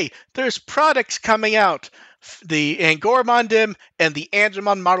 hey, there's products coming out. The Angoramondim and the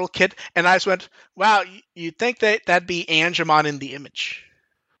Angemon model kit. And I just went, wow, you'd think that'd be Angemon in the image.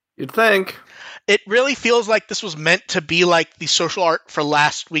 You'd think. It really feels like this was meant to be like the social art for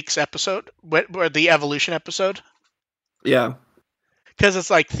last week's episode, or the Evolution episode. Yeah. Because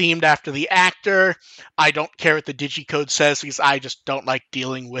it's like themed after the actor. I don't care what the digicode says because I just don't like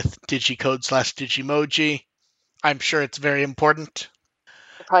dealing with digicode/digimoji. I'm sure it's very important.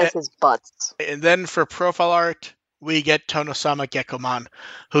 Surprise his butts. And then for profile art, we get Tonosama Gekkomon,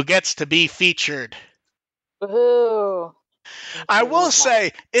 who gets to be featured. Woohoo! I will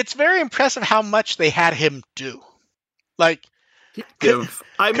say, it's very impressive how much they had him do. Like,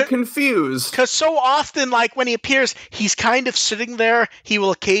 I'm confused. Because so often, like, when he appears, he's kind of sitting there, he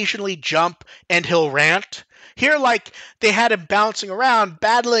will occasionally jump, and he'll rant. Here, like, they had him bouncing around,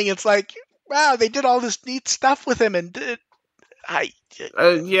 battling, it's like, wow, they did all this neat stuff with him, and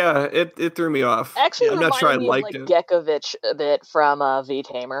yeah, it threw me off. Actually, I'm not sure I liked it. Gekovich a bit from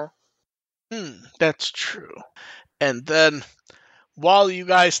V-Tamer. That's true. And then, while you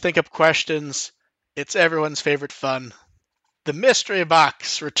guys think up questions, it's everyone's favorite fun. The mystery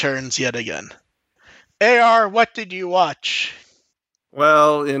box returns yet again. AR, what did you watch?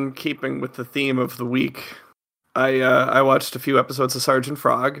 Well, in keeping with the theme of the week, I watched a few episodes of Sergeant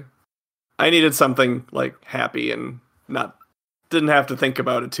Frog. I needed something like happy and didn't have to think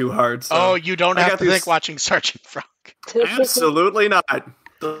about it too hard. So you don't have to think watching Sergeant Frog. Absolutely not.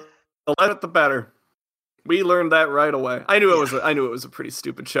 The less the better. We learned that right away. I knew it was a pretty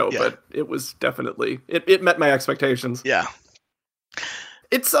stupid show, but it was definitely it met my expectations. Yeah.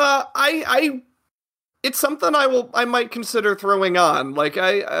 It's it's something I might consider throwing on. Like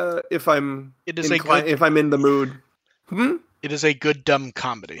if I'm in the mood. It is a good dumb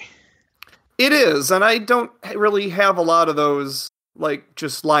comedy. It is, and I don't really have a lot of those like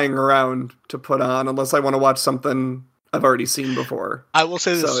just lying around to put on unless I want to watch something I've already seen before. I will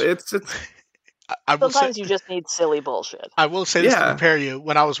say this. So it's sometimes you just need silly bullshit. I will say this to prepare you.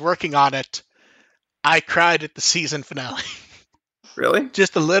 When I was working on it, I cried at the season finale. Really?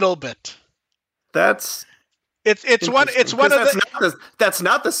 Just a little bit. That's it's one of that's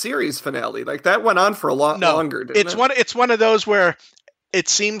not the series finale. Like that went on for a lot longer. It's one of those where it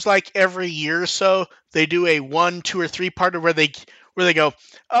seems like every year or so they do a 1, 2, or 3-parter where they go,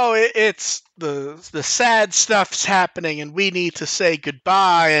 oh, it's the sad stuff's happening and we need to say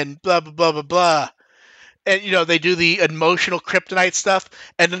goodbye and blah blah blah blah blah, and they do the emotional kryptonite stuff,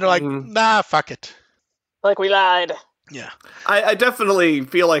 and then they're like, nah, fuck it, like we lied. Yeah, I definitely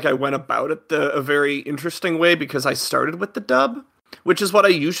feel like I went about it a very interesting way because I started with the dub, which is what I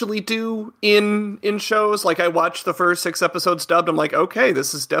usually do in shows. Like I watch the first 6 episodes dubbed. I'm like, okay,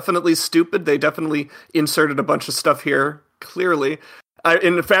 this is definitely stupid. They definitely inserted a bunch of stuff here. Clearly,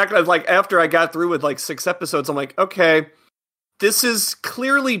 in fact, after I got through with like 6 episodes, I'm like, okay, this is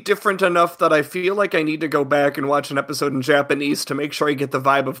clearly different enough that I feel like I need to go back and watch an episode in Japanese to make sure I get the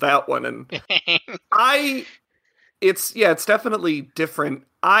vibe of that one. And it's definitely different.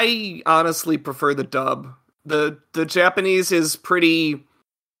 I honestly prefer the dub. The Japanese is pretty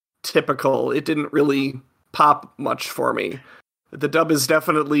typical. It didn't really pop much for me. The dub is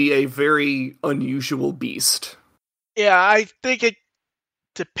definitely a very unusual beast. Yeah, I think it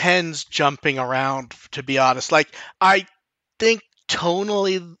depends jumping around, to be honest. Like, I think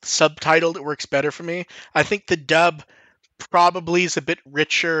tonally subtitled it works better for me. I think the dub probably is a bit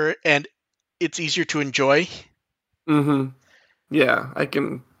richer and it's easier to enjoy. Yeah, I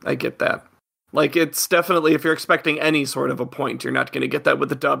get that. Like, it's definitely, if you're expecting any sort of a point, you're not going to get that with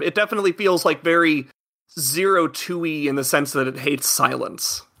the dub. It definitely feels like very 0-2-y in the sense that it hates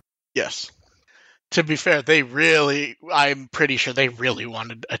silence. Yes. To be fair, I'm pretty sure they really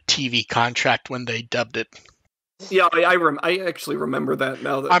wanted a TV contract when they dubbed it. Yeah, I actually remember that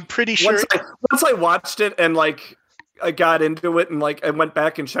now. That I'm pretty sure. Once I watched it and, like, I got into it and, like, I went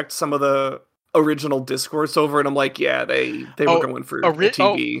back and checked some of the original discourse over and I'm like, yeah, they were going for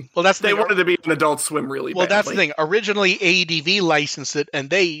TV. Well, that's they wanted to be an Adult Swim really badly. Well, that's the thing. Originally, ADV licensed it,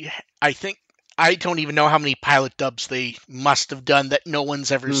 and I don't even know how many pilot dubs they must have done that no one's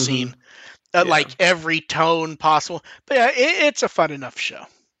ever seen. Like every tone possible. But yeah, it's a fun enough show.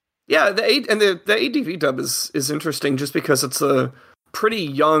 Yeah, the ADV dub is interesting just because it's a pretty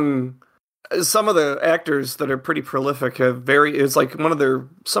young. Some of the actors that are pretty prolific it's like some of their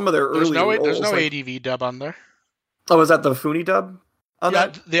early roles. There's no ADV dub on there. Oh, is that the Funi dub?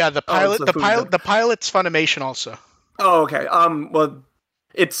 The pilot's Funimation also. Oh, okay. Well,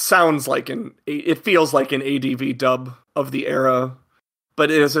 it feels like an ADV dub of the era,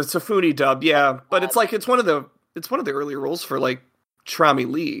 but it's a Funi dub, yeah. But it's one of the early roles for like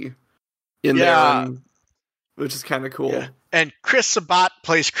Trami Lee in there, which is kind of cool. Yeah. And Chris Sabat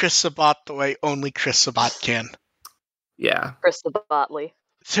plays Chris Sabat the way only Chris Sabat can. Yeah, Chris Sabat-Lee.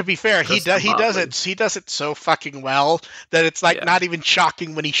 To be fair, he does it so fucking well that it's like not even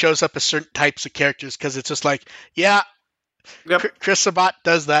shocking when he shows up as certain types of characters, because it's just like, Chris Sabat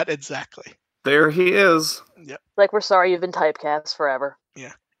does that exactly. There he is. Yep. Like, we're sorry you've been typecast forever.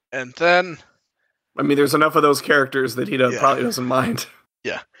 Yeah. And then, I mean, there's enough of those characters that he probably doesn't mind.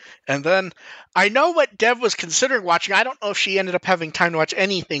 Yeah. And then, I know what Dev was considering watching. I don't know if she ended up having time to watch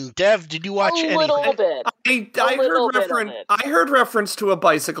anything. Dev, did you watch anything? A little bit. I heard reference to a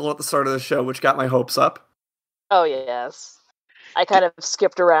bicycle at the start of the show, which got my hopes up. Oh, yes. I kind of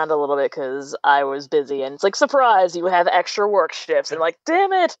skipped around a little bit because I was busy, and it's like, surprise, you have extra work shifts, and like,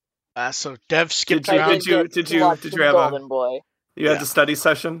 damn it! So Dev skipped around. Did you have Golden Boy. You had the study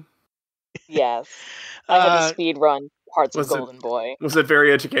session? Yes. I had to speed run parts of Golden Boy. Was it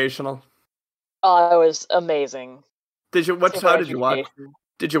very educational? Oh, it was amazing. How did you watch?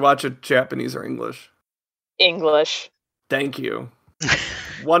 Did you watch it Japanese or English? English. Thank you.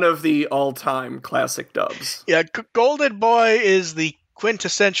 One of the all-time classic dubs. Yeah, Golden Boy is the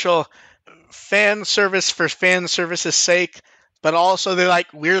quintessential fan service for fan service's sake, but also they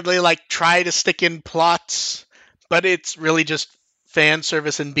weirdly try to stick in plots, but it's really just fan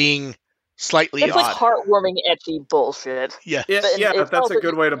service and being slightly it's odd. It's like heartwarming, etchy bullshit. Yeah, that's a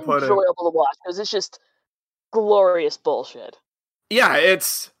good way to put it. It's enjoyable to watch because it's just glorious bullshit. Yeah,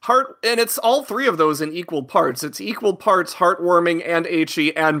 it's and it's all three of those in equal parts. It's equal parts heartwarming and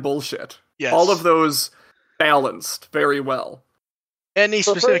ecchi and bullshit. Yes. All of those balanced very well. The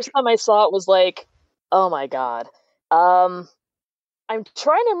first time I saw it was like, oh my god. I'm trying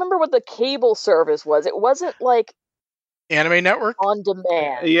to remember what the cable service was. It wasn't like Anime Network? On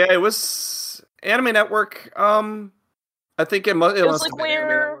demand. Yeah, it was Anime Network. I think it must have been Anime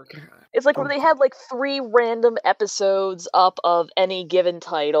Network. It's like when they had 3 random episodes up of any given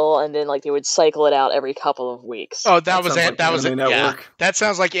title, and then they would cycle it out every couple of weeks. Oh, that was it. Network. Yeah, that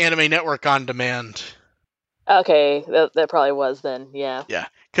sounds like Anime Network on demand. Okay, that probably was then. Yeah. Yeah,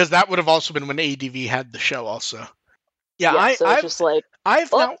 because that would have also been when ADV had the show, also. Yeah, so it's just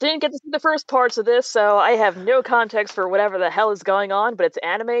didn't get to see the first parts of this, so I have no context for whatever the hell is going on, but it's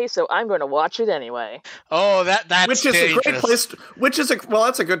anime, so I'm going to watch it anyway. Oh, that's which is dangerous. A great place.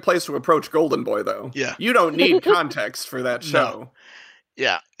 That's a good place to approach Golden Boy, though. Yeah, you don't need context for that show. No.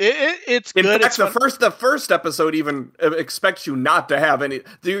 Yeah, it's in good. In fact, the first episode even expects you not to have any.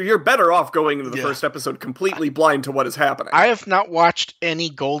 You're better off going into the first episode completely blind to what is happening. I have not watched any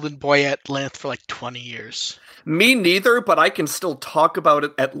Golden Boy at length for 20 years. Me neither, but I can still talk about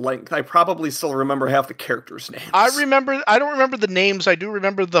it at length. I probably still remember half the characters' names. I don't remember the names. I do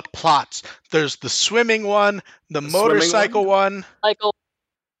remember the plots. There's the swimming one, the motorcycle one.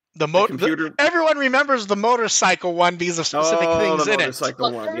 Everyone remembers the motorcycle one because of specific things in it.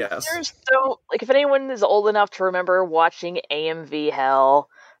 Motorcycle one, yes. If anyone is old enough to remember watching AMV Hell.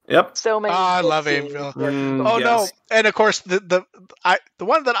 Yep. So many. I love AMV. No, and of course the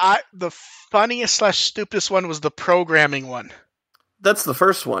one that the funniest / stupidest one was the programming one. That's the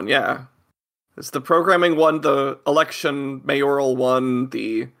first one, yeah. It's the programming one, the election mayoral one,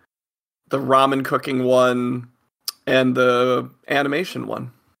 the ramen cooking one, and the animation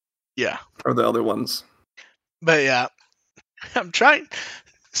one. Yeah. Or the other ones. But yeah. I'm trying to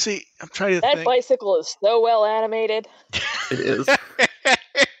think. That bicycle is so well animated. It is.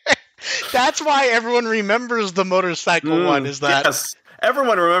 That's why everyone remembers the motorcycle one, is that? Yes.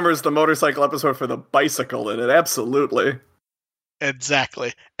 Everyone remembers the motorcycle episode for the bicycle in it, absolutely.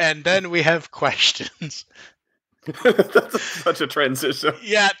 Exactly. And then we have questions. That's such a transition.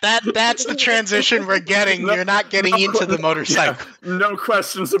 Yeah, that's the transition we're getting. You're not getting into the motorcycle. Yeah, no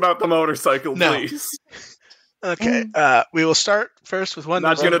questions about the motorcycle, please. Okay, we will start first with one. We're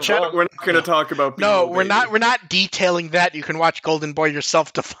not going to talk about. No, we're not. We're not detailing that. You can watch Golden Boy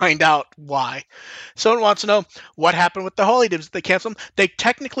yourself to find out why. Someone wants to know what happened with the Holy Dibs. They canceled them. They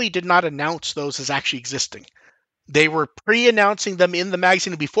technically did not announce those as actually existing. They were pre-announcing them in the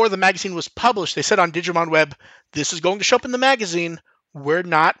magazine. Before the magazine was published, they said on Digimon Web, "This is going to show up in the magazine. We're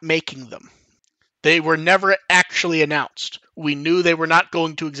not making them." They were never actually announced. We knew they were not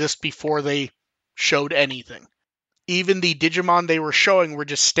going to exist before they showed anything. Even the Digimon they were showing were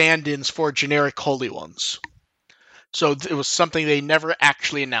just stand-ins for generic Holy ones. So it was something they never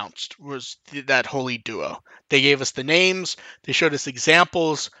actually announced, was that holy duo. They gave us the names, they showed us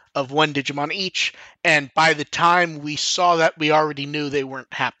examples of one Digimon each, and by the time we saw that, we already knew they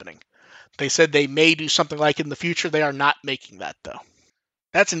weren't happening. They said they may do something like it in the future. They are not making that, though.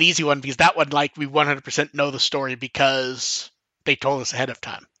 That's an easy one, because that one, like, we 100% know the story because they told us ahead of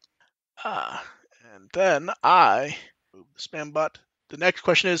time. And then I move the spam bot. The next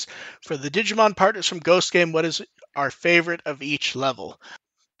question is, for the Digimon partners from Ghost Game, what is our favorite of each level?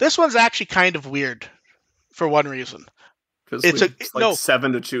 This one's actually kind of weird for one reason. Because it's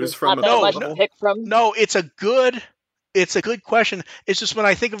 7 to choose from. To pick from. No, it's a good question. It's just when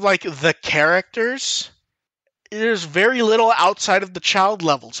I think of like the characters, there's very little outside of the child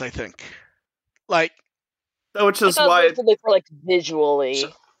levels, I think. Like, which is why for like visually.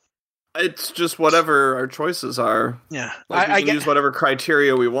 It's just whatever our choices are. Yeah. Like we can use whatever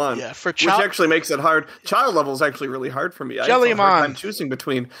criteria we want. Yeah, which actually makes it hard. Child level is actually really hard for me. Jellymon. I have a hard time choosing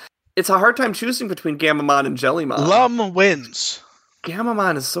between. It's a hard time choosing between Gammamon and Jellymon. Lum wins.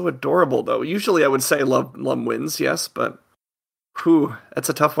 Gammamon is so adorable, though. Usually I would say Lum wins, yes, but that's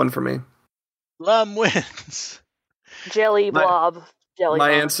a tough one for me. Lum wins. Jelly blob.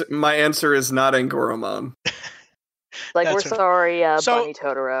 My answer is not Angoramon. We're sorry, Bunny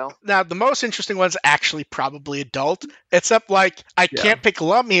Totoro. Now, the most interesting one's actually probably adult, except, like, I can't pick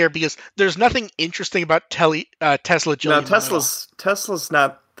Lum here because there's nothing interesting about Tesla Jellymon. No, Tesla's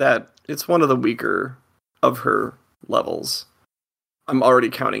not that... It's one of the weaker of her levels. I'm already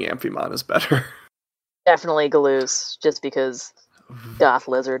counting Amphimon as better. Definitely Galoose, just because Goth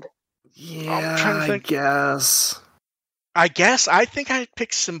Lizard. Yeah, I'm trying to think. I guess I think I'd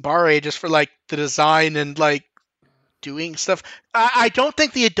pick Simbare just for, like, the design and, like, doing stuff. I don't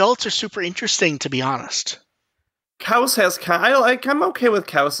think the adults are super interesting, to be honest. Kaos has... I'm okay with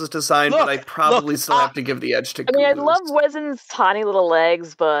Kaos's design, but I probably still have to give the edge to Galoose. I love Wezin's tiny little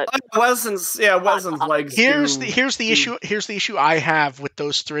legs, but... Wezin's legs Here's the issue I have with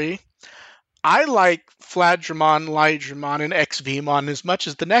those three. I like Fladramon, Lydramon, and XVmon as much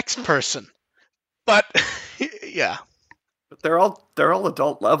as the next person. But, yeah. But they're all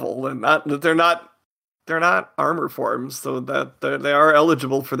adult level, and they're not armor forms, so that they are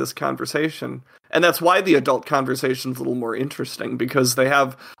eligible for this conversation. And that's why the adult conversation's a little more interesting, because they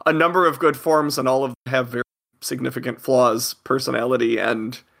have a number of good forms, and all of them have very significant flaws, personality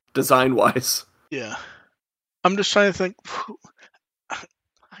and design-wise. Yeah. I'm just trying to think...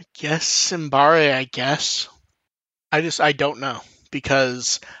 I guess Simbare, I guess. I don't know,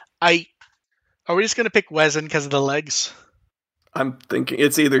 because are we just going to pick Wezin because of the legs? I'm thinking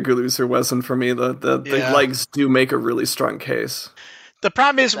it's either Galoose or Wezin for me. The legs do make a really strong case. The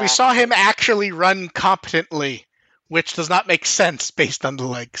problem is we saw him actually run competently, which does not make sense based on the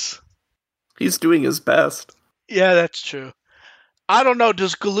legs. He's doing his best. Yeah, that's true. I don't know,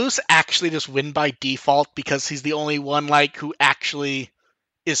 does Galoose actually just win by default because he's the only one who actually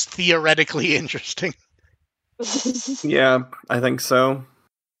is theoretically interesting? Yeah, I think so.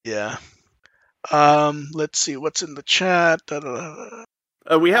 Yeah. Let's see what's in the chat.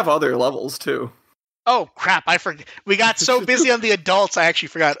 We have other levels too. Oh crap! I forgot. We got so busy on the adults, I actually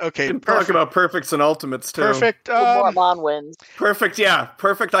forgot. Okay, talk about perfects and ultimates too. Perfect. Lamormon wins. Perfect. Yeah,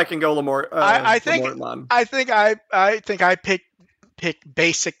 perfect. I can go Lamor. I think Lamormon. I think I pick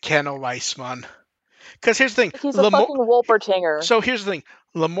basic Keno Weissmon. Because here's the thing. He's a fucking Wolpertinger. So here's the thing.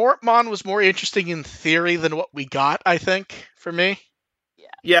 Lamortmon was more interesting in theory than what we got, I think, for me. Yeah.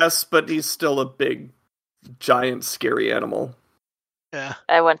 Yes, but he's still a big, giant, scary animal. Yeah.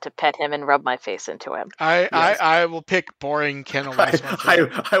 I want to pet him and rub my face into him. I will pick boring Keno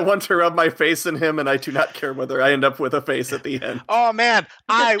Weissmon. I want to rub my face in him, and I do not care whether I end up with a face at the end. Oh man,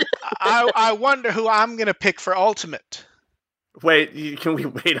 I wonder who I'm gonna pick for Ultimate. Wait, can we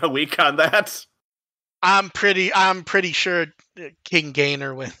wait a week on that? I'm pretty sure King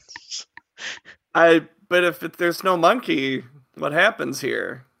Gainer wins. But if there's no monkey, what happens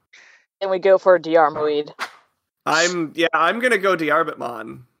here? Then we go for Diarmuid. I'm gonna go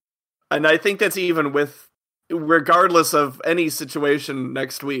Diarbitmon. And I think that's even regardless of any situation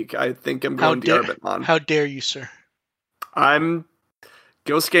next week, I think I'm going Diarbitmon. How dare you, sir?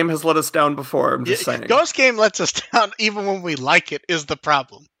 Ghost Game has let us down before, I'm just saying. Ghost Game lets us down even when we like it, is the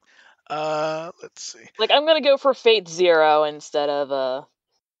problem. Let's see. I'm gonna go for Fate Zero instead of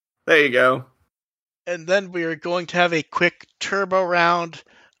There you go. And then we are going to have a quick turbo round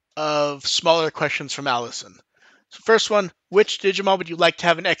of smaller questions from Allison. So first one, which Digimon would you like to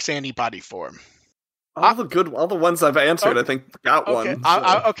have an X antibody form? All the ones I've answered, I think, got one.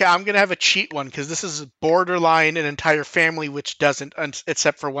 So. Okay, I'm going to have a cheat one, because this is borderline an entire family which doesn't,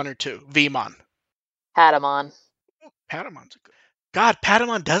 except for one or two. Vmon. Hatamon. Patamon's a good. God,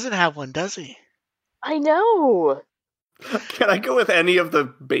 Patamon doesn't have one, does he? I know. Can I go with any of the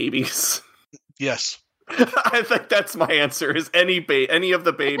babies? Yes. I think that's my answer. Is any of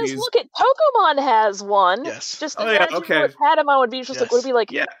the babies? Because look at Pokemon has one. Yes. Just imagine what Patamon would be. Just like would be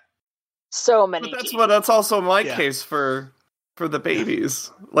like. Yeah. So many. But that's also my case for the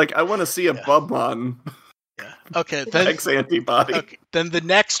babies. Like I want to see a Bubmon. Yeah. Okay. Then X antibody. Okay, then the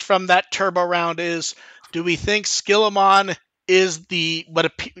next from that turbo round is: do we think Skillamon is the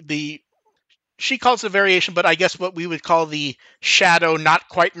she calls it a variation, but I guess what we would call the shadow, not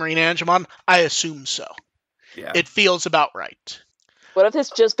quite Marine Angemon? I assume so. Yeah. It feels about right. What if it's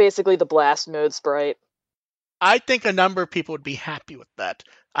just basically the blast mode sprite? I think a number of people would be happy with that.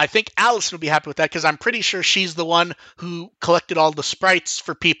 I think Allison would be happy with that because I'm pretty sure she's the one who collected all the sprites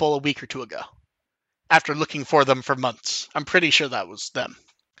for people a week or two ago after looking for them for months. I'm pretty sure that was them.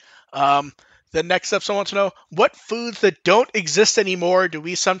 The next up, someone wants to know, what foods that don't exist anymore do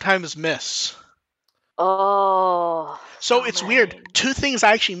we sometimes miss? Oh. So it's weird. Two things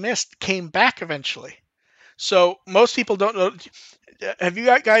I actually missed came back eventually. So most people don't know. Have you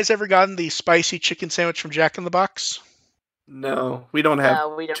guys ever gotten the spicy chicken sandwich from Jack in the Box? No, we don't have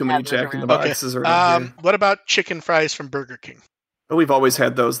too many Jack in the Boxes around here. What about chicken fries from Burger King? Oh, we've always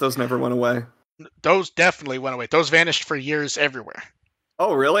had those. Those never went away. Those definitely went away. Those vanished for years everywhere.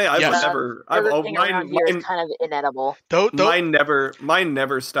 Oh, really? Mine is kind of inedible. Mine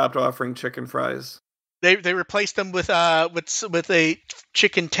never stopped offering chicken fries. They replaced them with a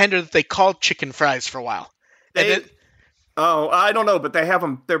chicken tender that they called chicken fries for a while. I don't know, but they have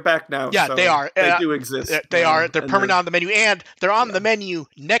them. They're back now. Yeah, so they are. They do exist. They are. They're permanent on the menu, and they're on the menu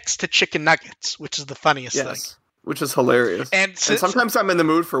next to chicken nuggets, which is the funniest thing. Which is hilarious. And sometimes I'm in the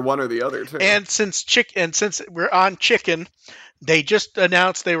mood for one or the other too. And since we're on chicken, they just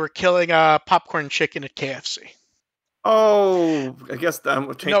announced they were killing popcorn chicken at KFC. Oh, I guess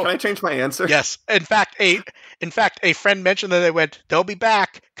can I change my answer? Yes. In fact, a friend mentioned that they'll be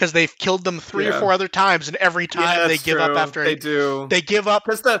back because they've killed them 3 or 4 other times, and every time they give up after they do. They give up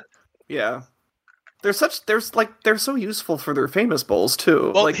because they're so useful for their famous bowls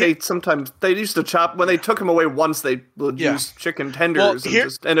too. Well, they used to chop when they took them away once. They would use chicken tenders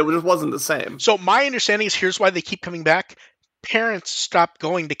and it just wasn't the same. So my understanding is here's why they keep coming back. Parents stopped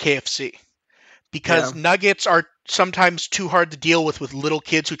going to KFC because nuggets are sometimes too hard to deal with little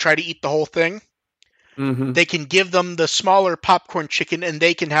kids who try to eat the whole thing. Mm-hmm. They can give them the smaller popcorn chicken and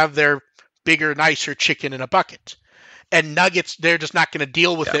they can have their bigger, nicer chicken in a bucket. And nuggets, they're just not going to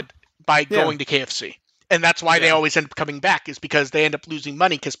deal with it by going to KFC. And that's why they always end up coming back, is because they end up losing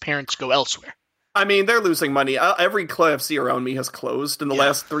money because parents go elsewhere. I mean, they're losing money. Every KFC around me has closed in the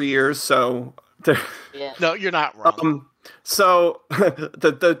last 3 years, so... No, you're not wrong. So,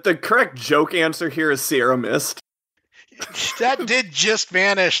 the correct joke answer here is Sierra Mist. That did just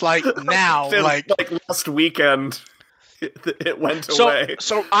vanish, now. like last weekend, it went away.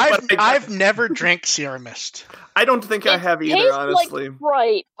 So I've never drank Sierra Mist. I don't think I have either, honestly.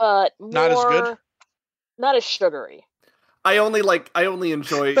 Right, but not as good. Not as sugary. I only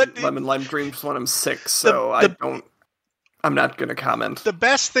enjoy lemon lime dreams when I'm sick, so I'm not going to comment. The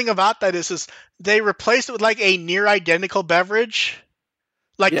best thing about that is they replaced it with a near identical beverage.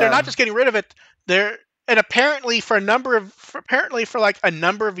 They're not just getting rid of it. And apparently for a number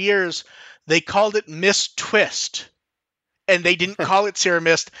of years they called it Mist Twist, and they didn't call it Sierra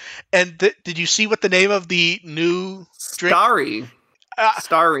Mist. And did you see what the name of the new drink? Starry.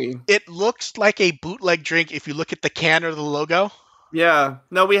 It looks like a bootleg drink if you look at the can or the logo. Yeah.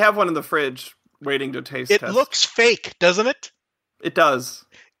 No, we have one in the fridge waiting to taste test. It looks fake, doesn't it? It does.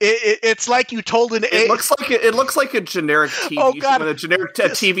 It's like you told an. It looks like a generic TV show when a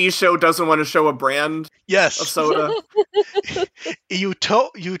TV show doesn't want to show a brand. Yes. Of soda. You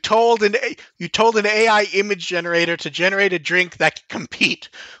told an AI image generator to generate a drink that can compete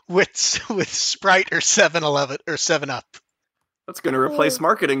with Sprite or 7-Eleven or 7-Up. That's going to replace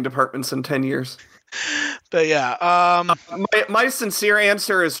marketing departments in 10 years. But yeah, my sincere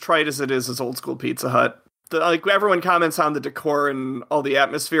answer, as trite as it is old school Pizza Hut. Everyone comments on the decor and all the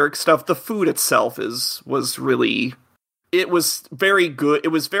atmospheric stuff. The food itself was very good. It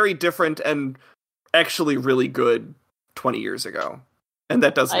was very different and actually really good 20 years ago. And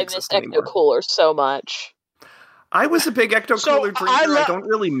that doesn't exist anymore. I miss Ecto Cooler so much. I was a big Ecto Cooler drinker. I don't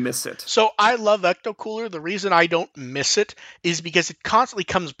really miss it. So I love Ecto Cooler. The reason I don't miss it is because it constantly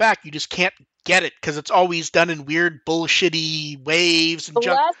comes back. You just can't get it because it's always done in weird bullshitty waves and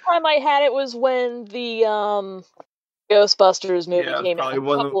last time I had it was when it Ghostbusters movie came out a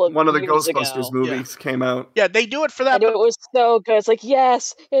couple of one of the years Ghostbusters ago. movies came out. Yeah, they do it for that. And it was so good. It's like,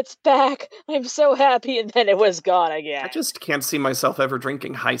 yes, it's back. I'm so happy. And then it was gone again. I just can't see myself ever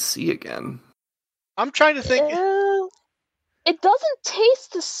drinking High C again. I'm trying to think. It doesn't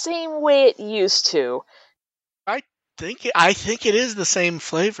taste the same way it used to. I think it is the same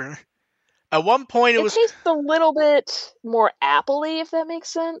flavor. At one point, it tastes a little bit more appley, if that makes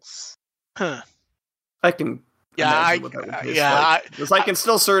sense. Huh. I can imagine what that would taste like. Because I can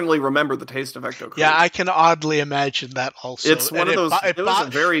still certainly remember the taste of Ecto Cruise. Yeah, I can oddly imagine that also. It's one of those. It was a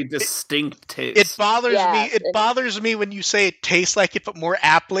very distinct taste. It bothers me. It bothers me when you say it tastes like it, but more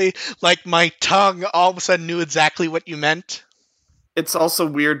aptly. Like my tongue all of a sudden knew exactly what you meant. It's also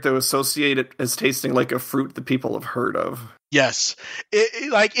weird to associate it as tasting like a fruit that people have heard of. Yes,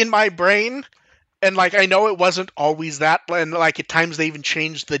 like in my brain, and like I know it wasn't always that, and like at times they even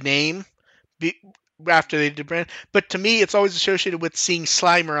changed the name after they did brand. But to me, it's always associated with seeing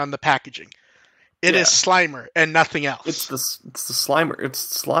Slimer on the packaging. It is Slimer and nothing else. It's the Slimer. It's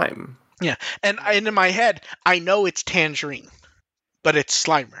slime. Yeah, and in my head, I know it's Tangerine, but it's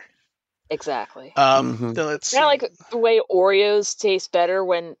Slimer. Exactly. Let's see. Kind of like the way Oreos taste better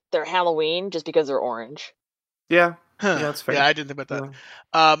when they're Halloween, just because they're orange. Yeah. Huh. Yeah, that's fair. Yeah, I didn't think about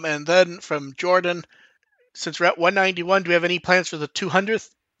that. And then from Jordan, since we're at 191, do we have any plans for the 200th?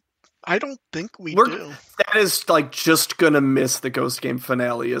 I don't think we do. That is like just gonna miss the Ghost Game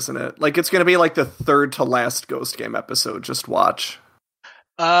finale, isn't it? Like it's gonna be like the third to last Ghost Game episode. Just watch.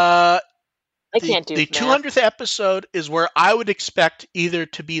 I can't do the 200th episode is where I would expect either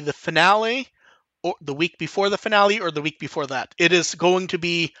to be the finale, or the week before the finale, or the week before that. It is going to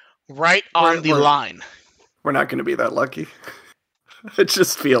be right on the line. We're not going to be that lucky. I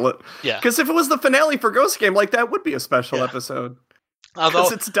just feel it. Yeah. Because if it was the finale for Ghost Game, like that would be a special episode.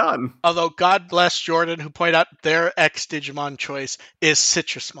 Because it's done. Although God bless Jordan, who pointed out their ex-Digimon choice is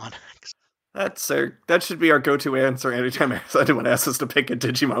Citrusmon X. That should be our go-to answer anytime anyone asks us to pick a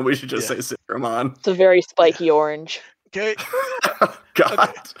Digimon. We should just say Citramon. It's a very spiky orange. Okay. God,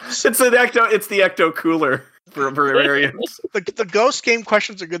 okay. It's the Ecto Cooler for variants. The Ghost Game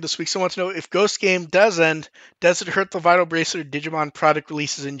questions are good this week. Someone wants to know, if Ghost Game does end, does it hurt the Vital Bracelet or Digimon product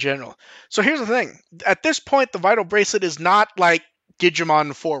releases in general? So here's the thing: at this point, the Vital Bracelet is not like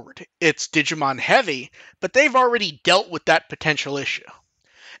Digimon forward. It's Digimon heavy, but they've already dealt with that potential issue.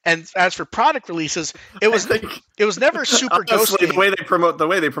 And as for product releases, it was never super honestly, Ghost Game. The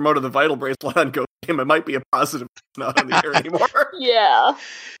way they promoted the Vital Bracelet on Ghost Game, it might be a positive. It's not on the air anymore. Yeah,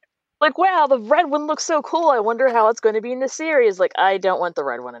 like wow, the red one looks so cool. I wonder how it's going to be in the series. Like I don't want the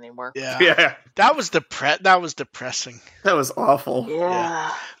red one anymore. Yeah. That was depressing. That was awful.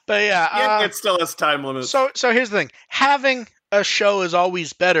 Yeah, but yeah, it still has time limits. So here's the thing: having a show is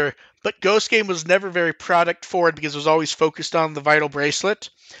always better. But Ghost Game was never very product forward because it was always focused on the Vital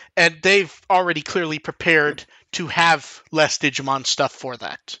Bracelet, and they've already clearly prepared to have less Digimon stuff for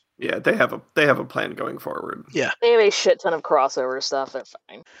that. Yeah, they have a plan going forward. Yeah, they have a shit ton of crossover stuff. They're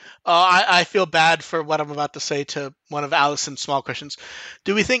fine. I feel bad for what I'm about to say to one of Allison's small questions.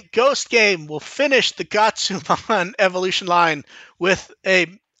 Do we think Ghost Game will finish the Gatsumon evolution line with a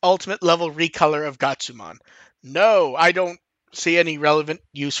ultimate level recolor of Gatsumon? No, I don't see any relevant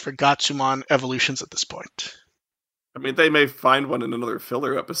use for Gatsumon evolutions at this point. I mean, they may find one in another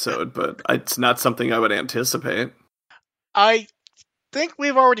filler episode, but it's not something I would anticipate. I think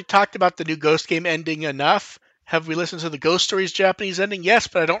we've already talked about the new Ghost Game ending enough. Have we listened to the Ghost Stories Japanese ending? Yes,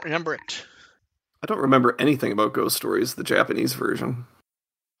 but I don't remember it. I don't remember anything about Ghost Stories, the Japanese version.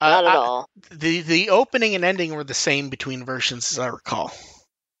 Not at all. The opening and ending were the same between versions, as I recall.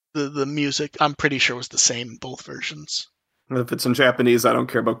 The music, I'm pretty sure, was the same in both versions. If it's in Japanese, I don't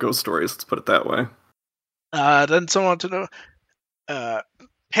care about Ghost Stories. Let's put it that way. Then someone wants to know,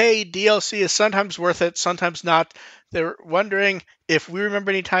 hey, DLC is sometimes worth it, sometimes not. They're wondering if we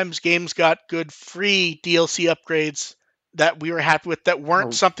remember any times games got good free DLC upgrades that we were happy with that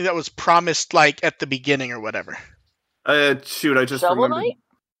weren't something that was promised like at the beginning or whatever. Shoot, I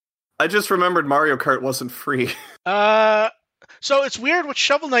just remembered Mario Kart wasn't free. So it's weird with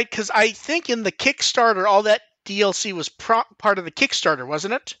Shovel Knight because I think in the Kickstarter all that DLC was part of the Kickstarter,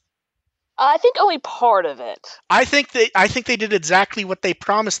 wasn't it? I think only part of it. I think they did exactly what they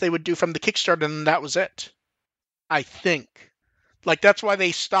promised they would do from the Kickstarter, and that was it. I think. Like, that's why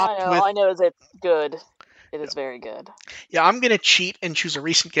they stopped with... I know it's good. It is very good. Yeah, I'm going to cheat and choose a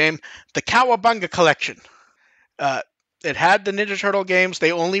recent game. The Cowabunga Collection. It had the Ninja Turtle games.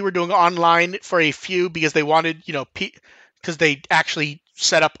 They only were doing online for a few because they wanted, because they actually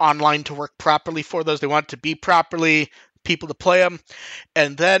set up online to work properly for those. They wanted to be properly, people to play them.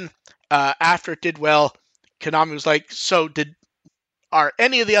 And then, after it did well, Konami was like, so are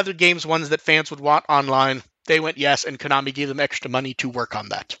any of the other games ones that fans would want online? They went yes, and Konami gave them extra money to work on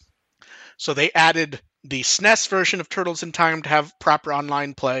that. So they added the SNES version of Turtles in Time to have proper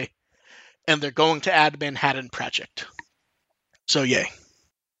online play, and they're going to add Manhattan Project. So yay.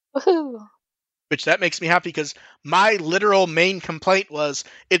 Woohoo. Which that makes me happy because my literal main complaint was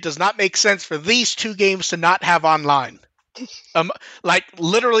it does not make sense for these two games to not have online. Like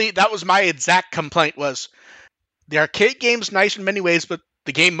literally that was my exact complaint was the arcade game's nice in many ways, but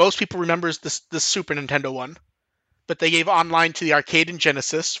the game most people remember is the Super Nintendo one. But they gave online to the arcade and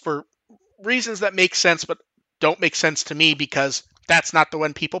Genesis for reasons that make sense but don't make sense to me because that's not the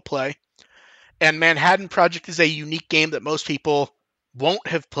one people play. And Manhattan Project is a unique game that most people won't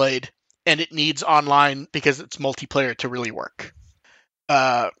have played, and it needs online because it's multiplayer to really work.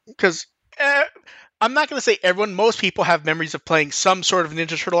 Because I'm not going to say everyone, most people have memories of playing some sort of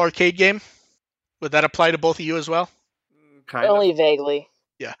Ninja Turtle arcade game. Would that apply to both of you as well? Only vaguely.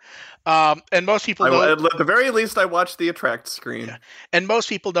 Yeah. And most people know... At the very least, I watched the Attract screen. Yeah. And most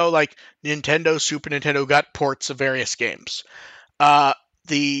people know, like, Nintendo, Super Nintendo got ports of various games.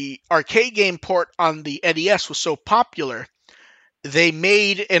 The arcade game port on the NES was so popular, they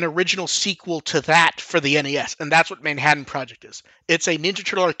made an original sequel to that for the NES, and that's what Manhattan Project is. It's a Ninja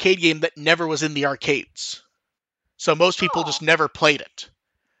Turtle arcade game that never was in the arcades. So most people just never played it.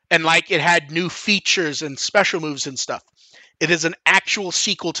 And, like, it had new features and special moves and stuff. It is an actual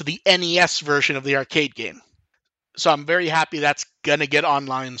sequel to the NES version of the arcade game. So I'm very happy that's gonna get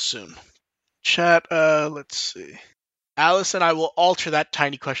online soon. Chat, let's see. Alice and I will alter that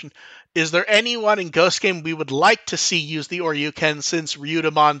tiny question. Is there anyone in Ghost Game we would like to see use the Oryuken since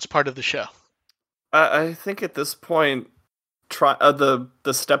Ryudamon's part of the show? I think at this point, the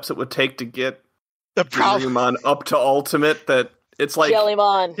steps it would take to get Ryumon up to Ultimate, that it's like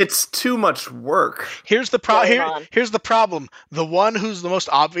Jellymon. It's too much work. Here's the problem. The one who's the most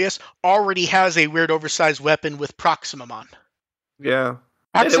obvious already has a weird oversized weapon with Proximamon. Yeah.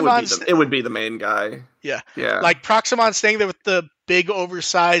 It would be the main guy. Yeah. Yeah. Like Proximon staying there with the big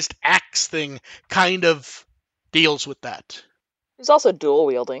oversized axe thing kind of deals with that. He's also dual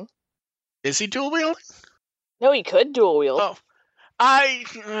wielding. Is he dual wielding? No, he could dual wield. Oh.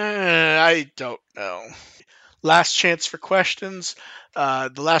 I don't know. Last chance for questions.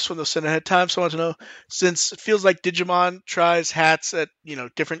 The last one was sent ahead of time, so I want to know, since it feels like Digimon tries hats at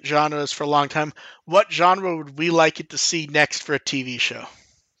different genres for a long time, what genre would we like it to see next for a TV show?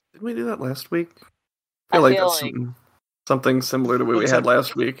 Did we do that last week? I feel like that's something similar to what we had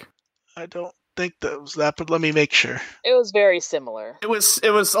last week. I don't think that was that, but let me make sure. It was very similar. It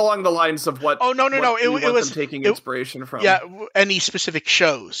was along the lines of what. Oh no! It was taking inspiration from. Yeah, any specific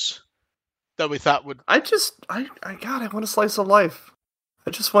shows that we thought would. I want a slice of life.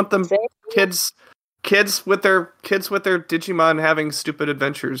 I just want them kids with their Digimon having stupid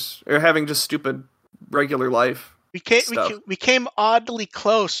adventures or having just stupid regular life. We came oddly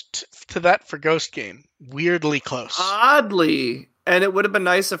close to that for Ghost Game. Weirdly close. Oddly. And it would have been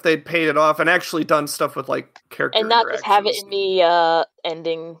nice if they'd paid it off and actually done stuff with like character and not just have it in the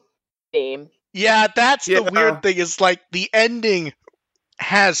ending theme. Yeah, that's the weird thing, is like the ending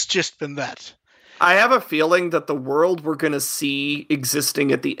has just been that. I have a feeling that the world we're going to see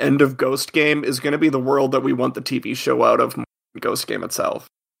existing at the end of Ghost Game is going to be the world that we want the TV show out of Ghost Game itself.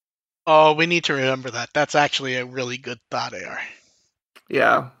 Oh, we need to remember that. That's actually a really good thought, AR.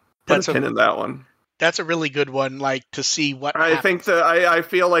 Yeah, put a pin in that one. That's a really good one, like, to see what happens. I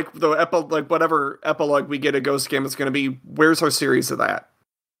feel like the whatever epilogue we get at Ghost Game is going to be, where's our series of that?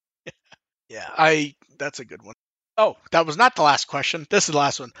 Yeah, that's a good one. Oh, that was not the last question. This is the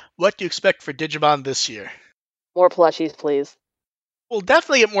last one. What do you expect for Digimon this year? More plushies, please. We'll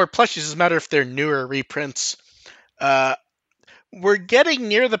definitely get more plushies, as a matter if they're newer reprints. We're getting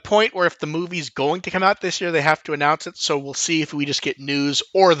near the point where if the movie's going to come out this year, they have to announce it, so we'll see if we just get news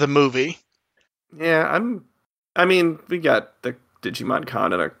or the movie. Yeah, we got the Digimon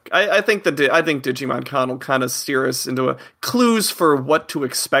Con, and I think Digimon Con will kind of steer us into clues for what to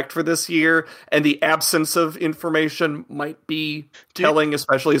expect for this year, and the absence of information might be telling,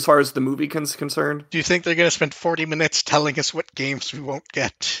 especially as far as the movie is concerned. Do you think they're going to spend 40 minutes telling us what games we won't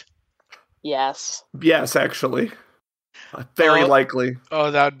get? Yes. Yes, actually. Very likely.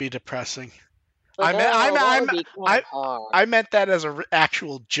 Oh, that would be depressing. I meant that as an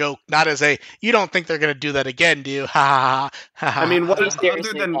actual joke, not as you don't think they're going to do that again, do you? Ha ha ha. I mean,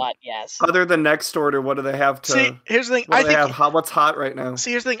 yes. Other than Next Order, what do they have to... See, here's the thing. What's hot right now?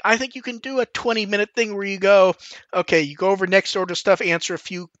 See, here's the thing. I think you can do a 20-minute thing where you go over Next Order stuff, answer a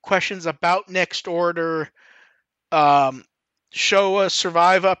few questions about Next Order, show a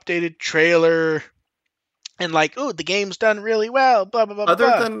Survive updated trailer, and like, oh, the game's done really well, blah blah blah.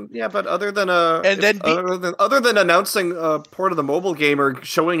 Other than announcing a port of the mobile game or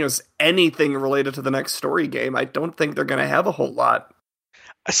showing us anything related to the next story game, I don't think they're going to have a whole lot.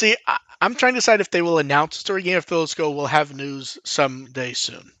 See, I'm trying to decide if they will announce a story game. If those go, we'll have news someday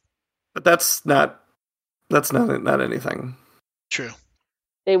soon. But that's not anything. True.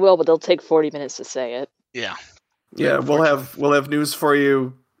 They will, but they'll take 40 minutes to say it. Yeah. Yeah, we'll have news for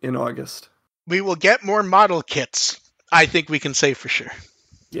you in August. We will get more model kits. I think we can say for sure.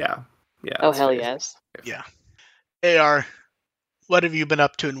 Yeah. Oh, hell yes. Yeah. AR, what have you been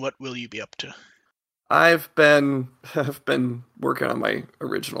up to and what will you be up to? I've been working on my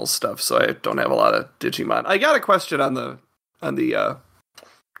original stuff, so I don't have a lot of Digimon. I got a question on the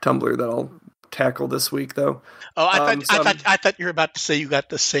Tumblr that I'll tackle this week, though. Oh, I thought you were about to say you got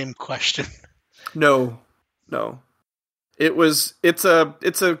the same question. No. It's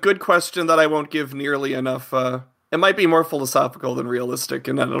a good question that I won't give nearly enough. It might be more philosophical than realistic,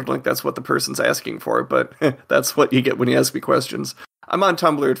 and I don't think that's what the person's asking for, but that's what you get when you ask me questions. I'm on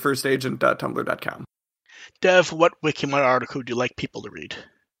Tumblr at firstagent.tumblr.com. Dev, what Wikimon article would you like people to read?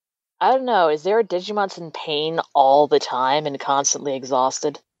 I don't know. Is there a Digimon's in pain all the time and constantly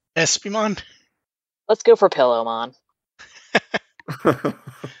exhausted? Espimon? Let's go for Pillowmon.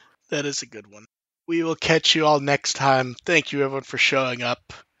 That is a good one. We will catch you all next time. Thank you, everyone, for showing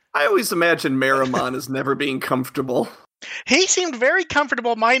up. I always imagine Meramon as never being comfortable. He seemed very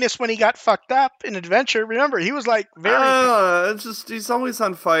comfortable, minus when he got fucked up in Adventure. Remember, he was like very... he's always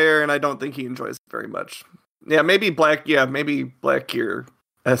on fire, and I don't think he enjoys it very much. Yeah, maybe Black Gear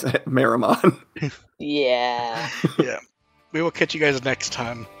as Meramon. Yeah. Yeah. We will catch you guys next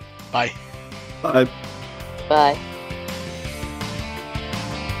time. Bye. Bye. Bye.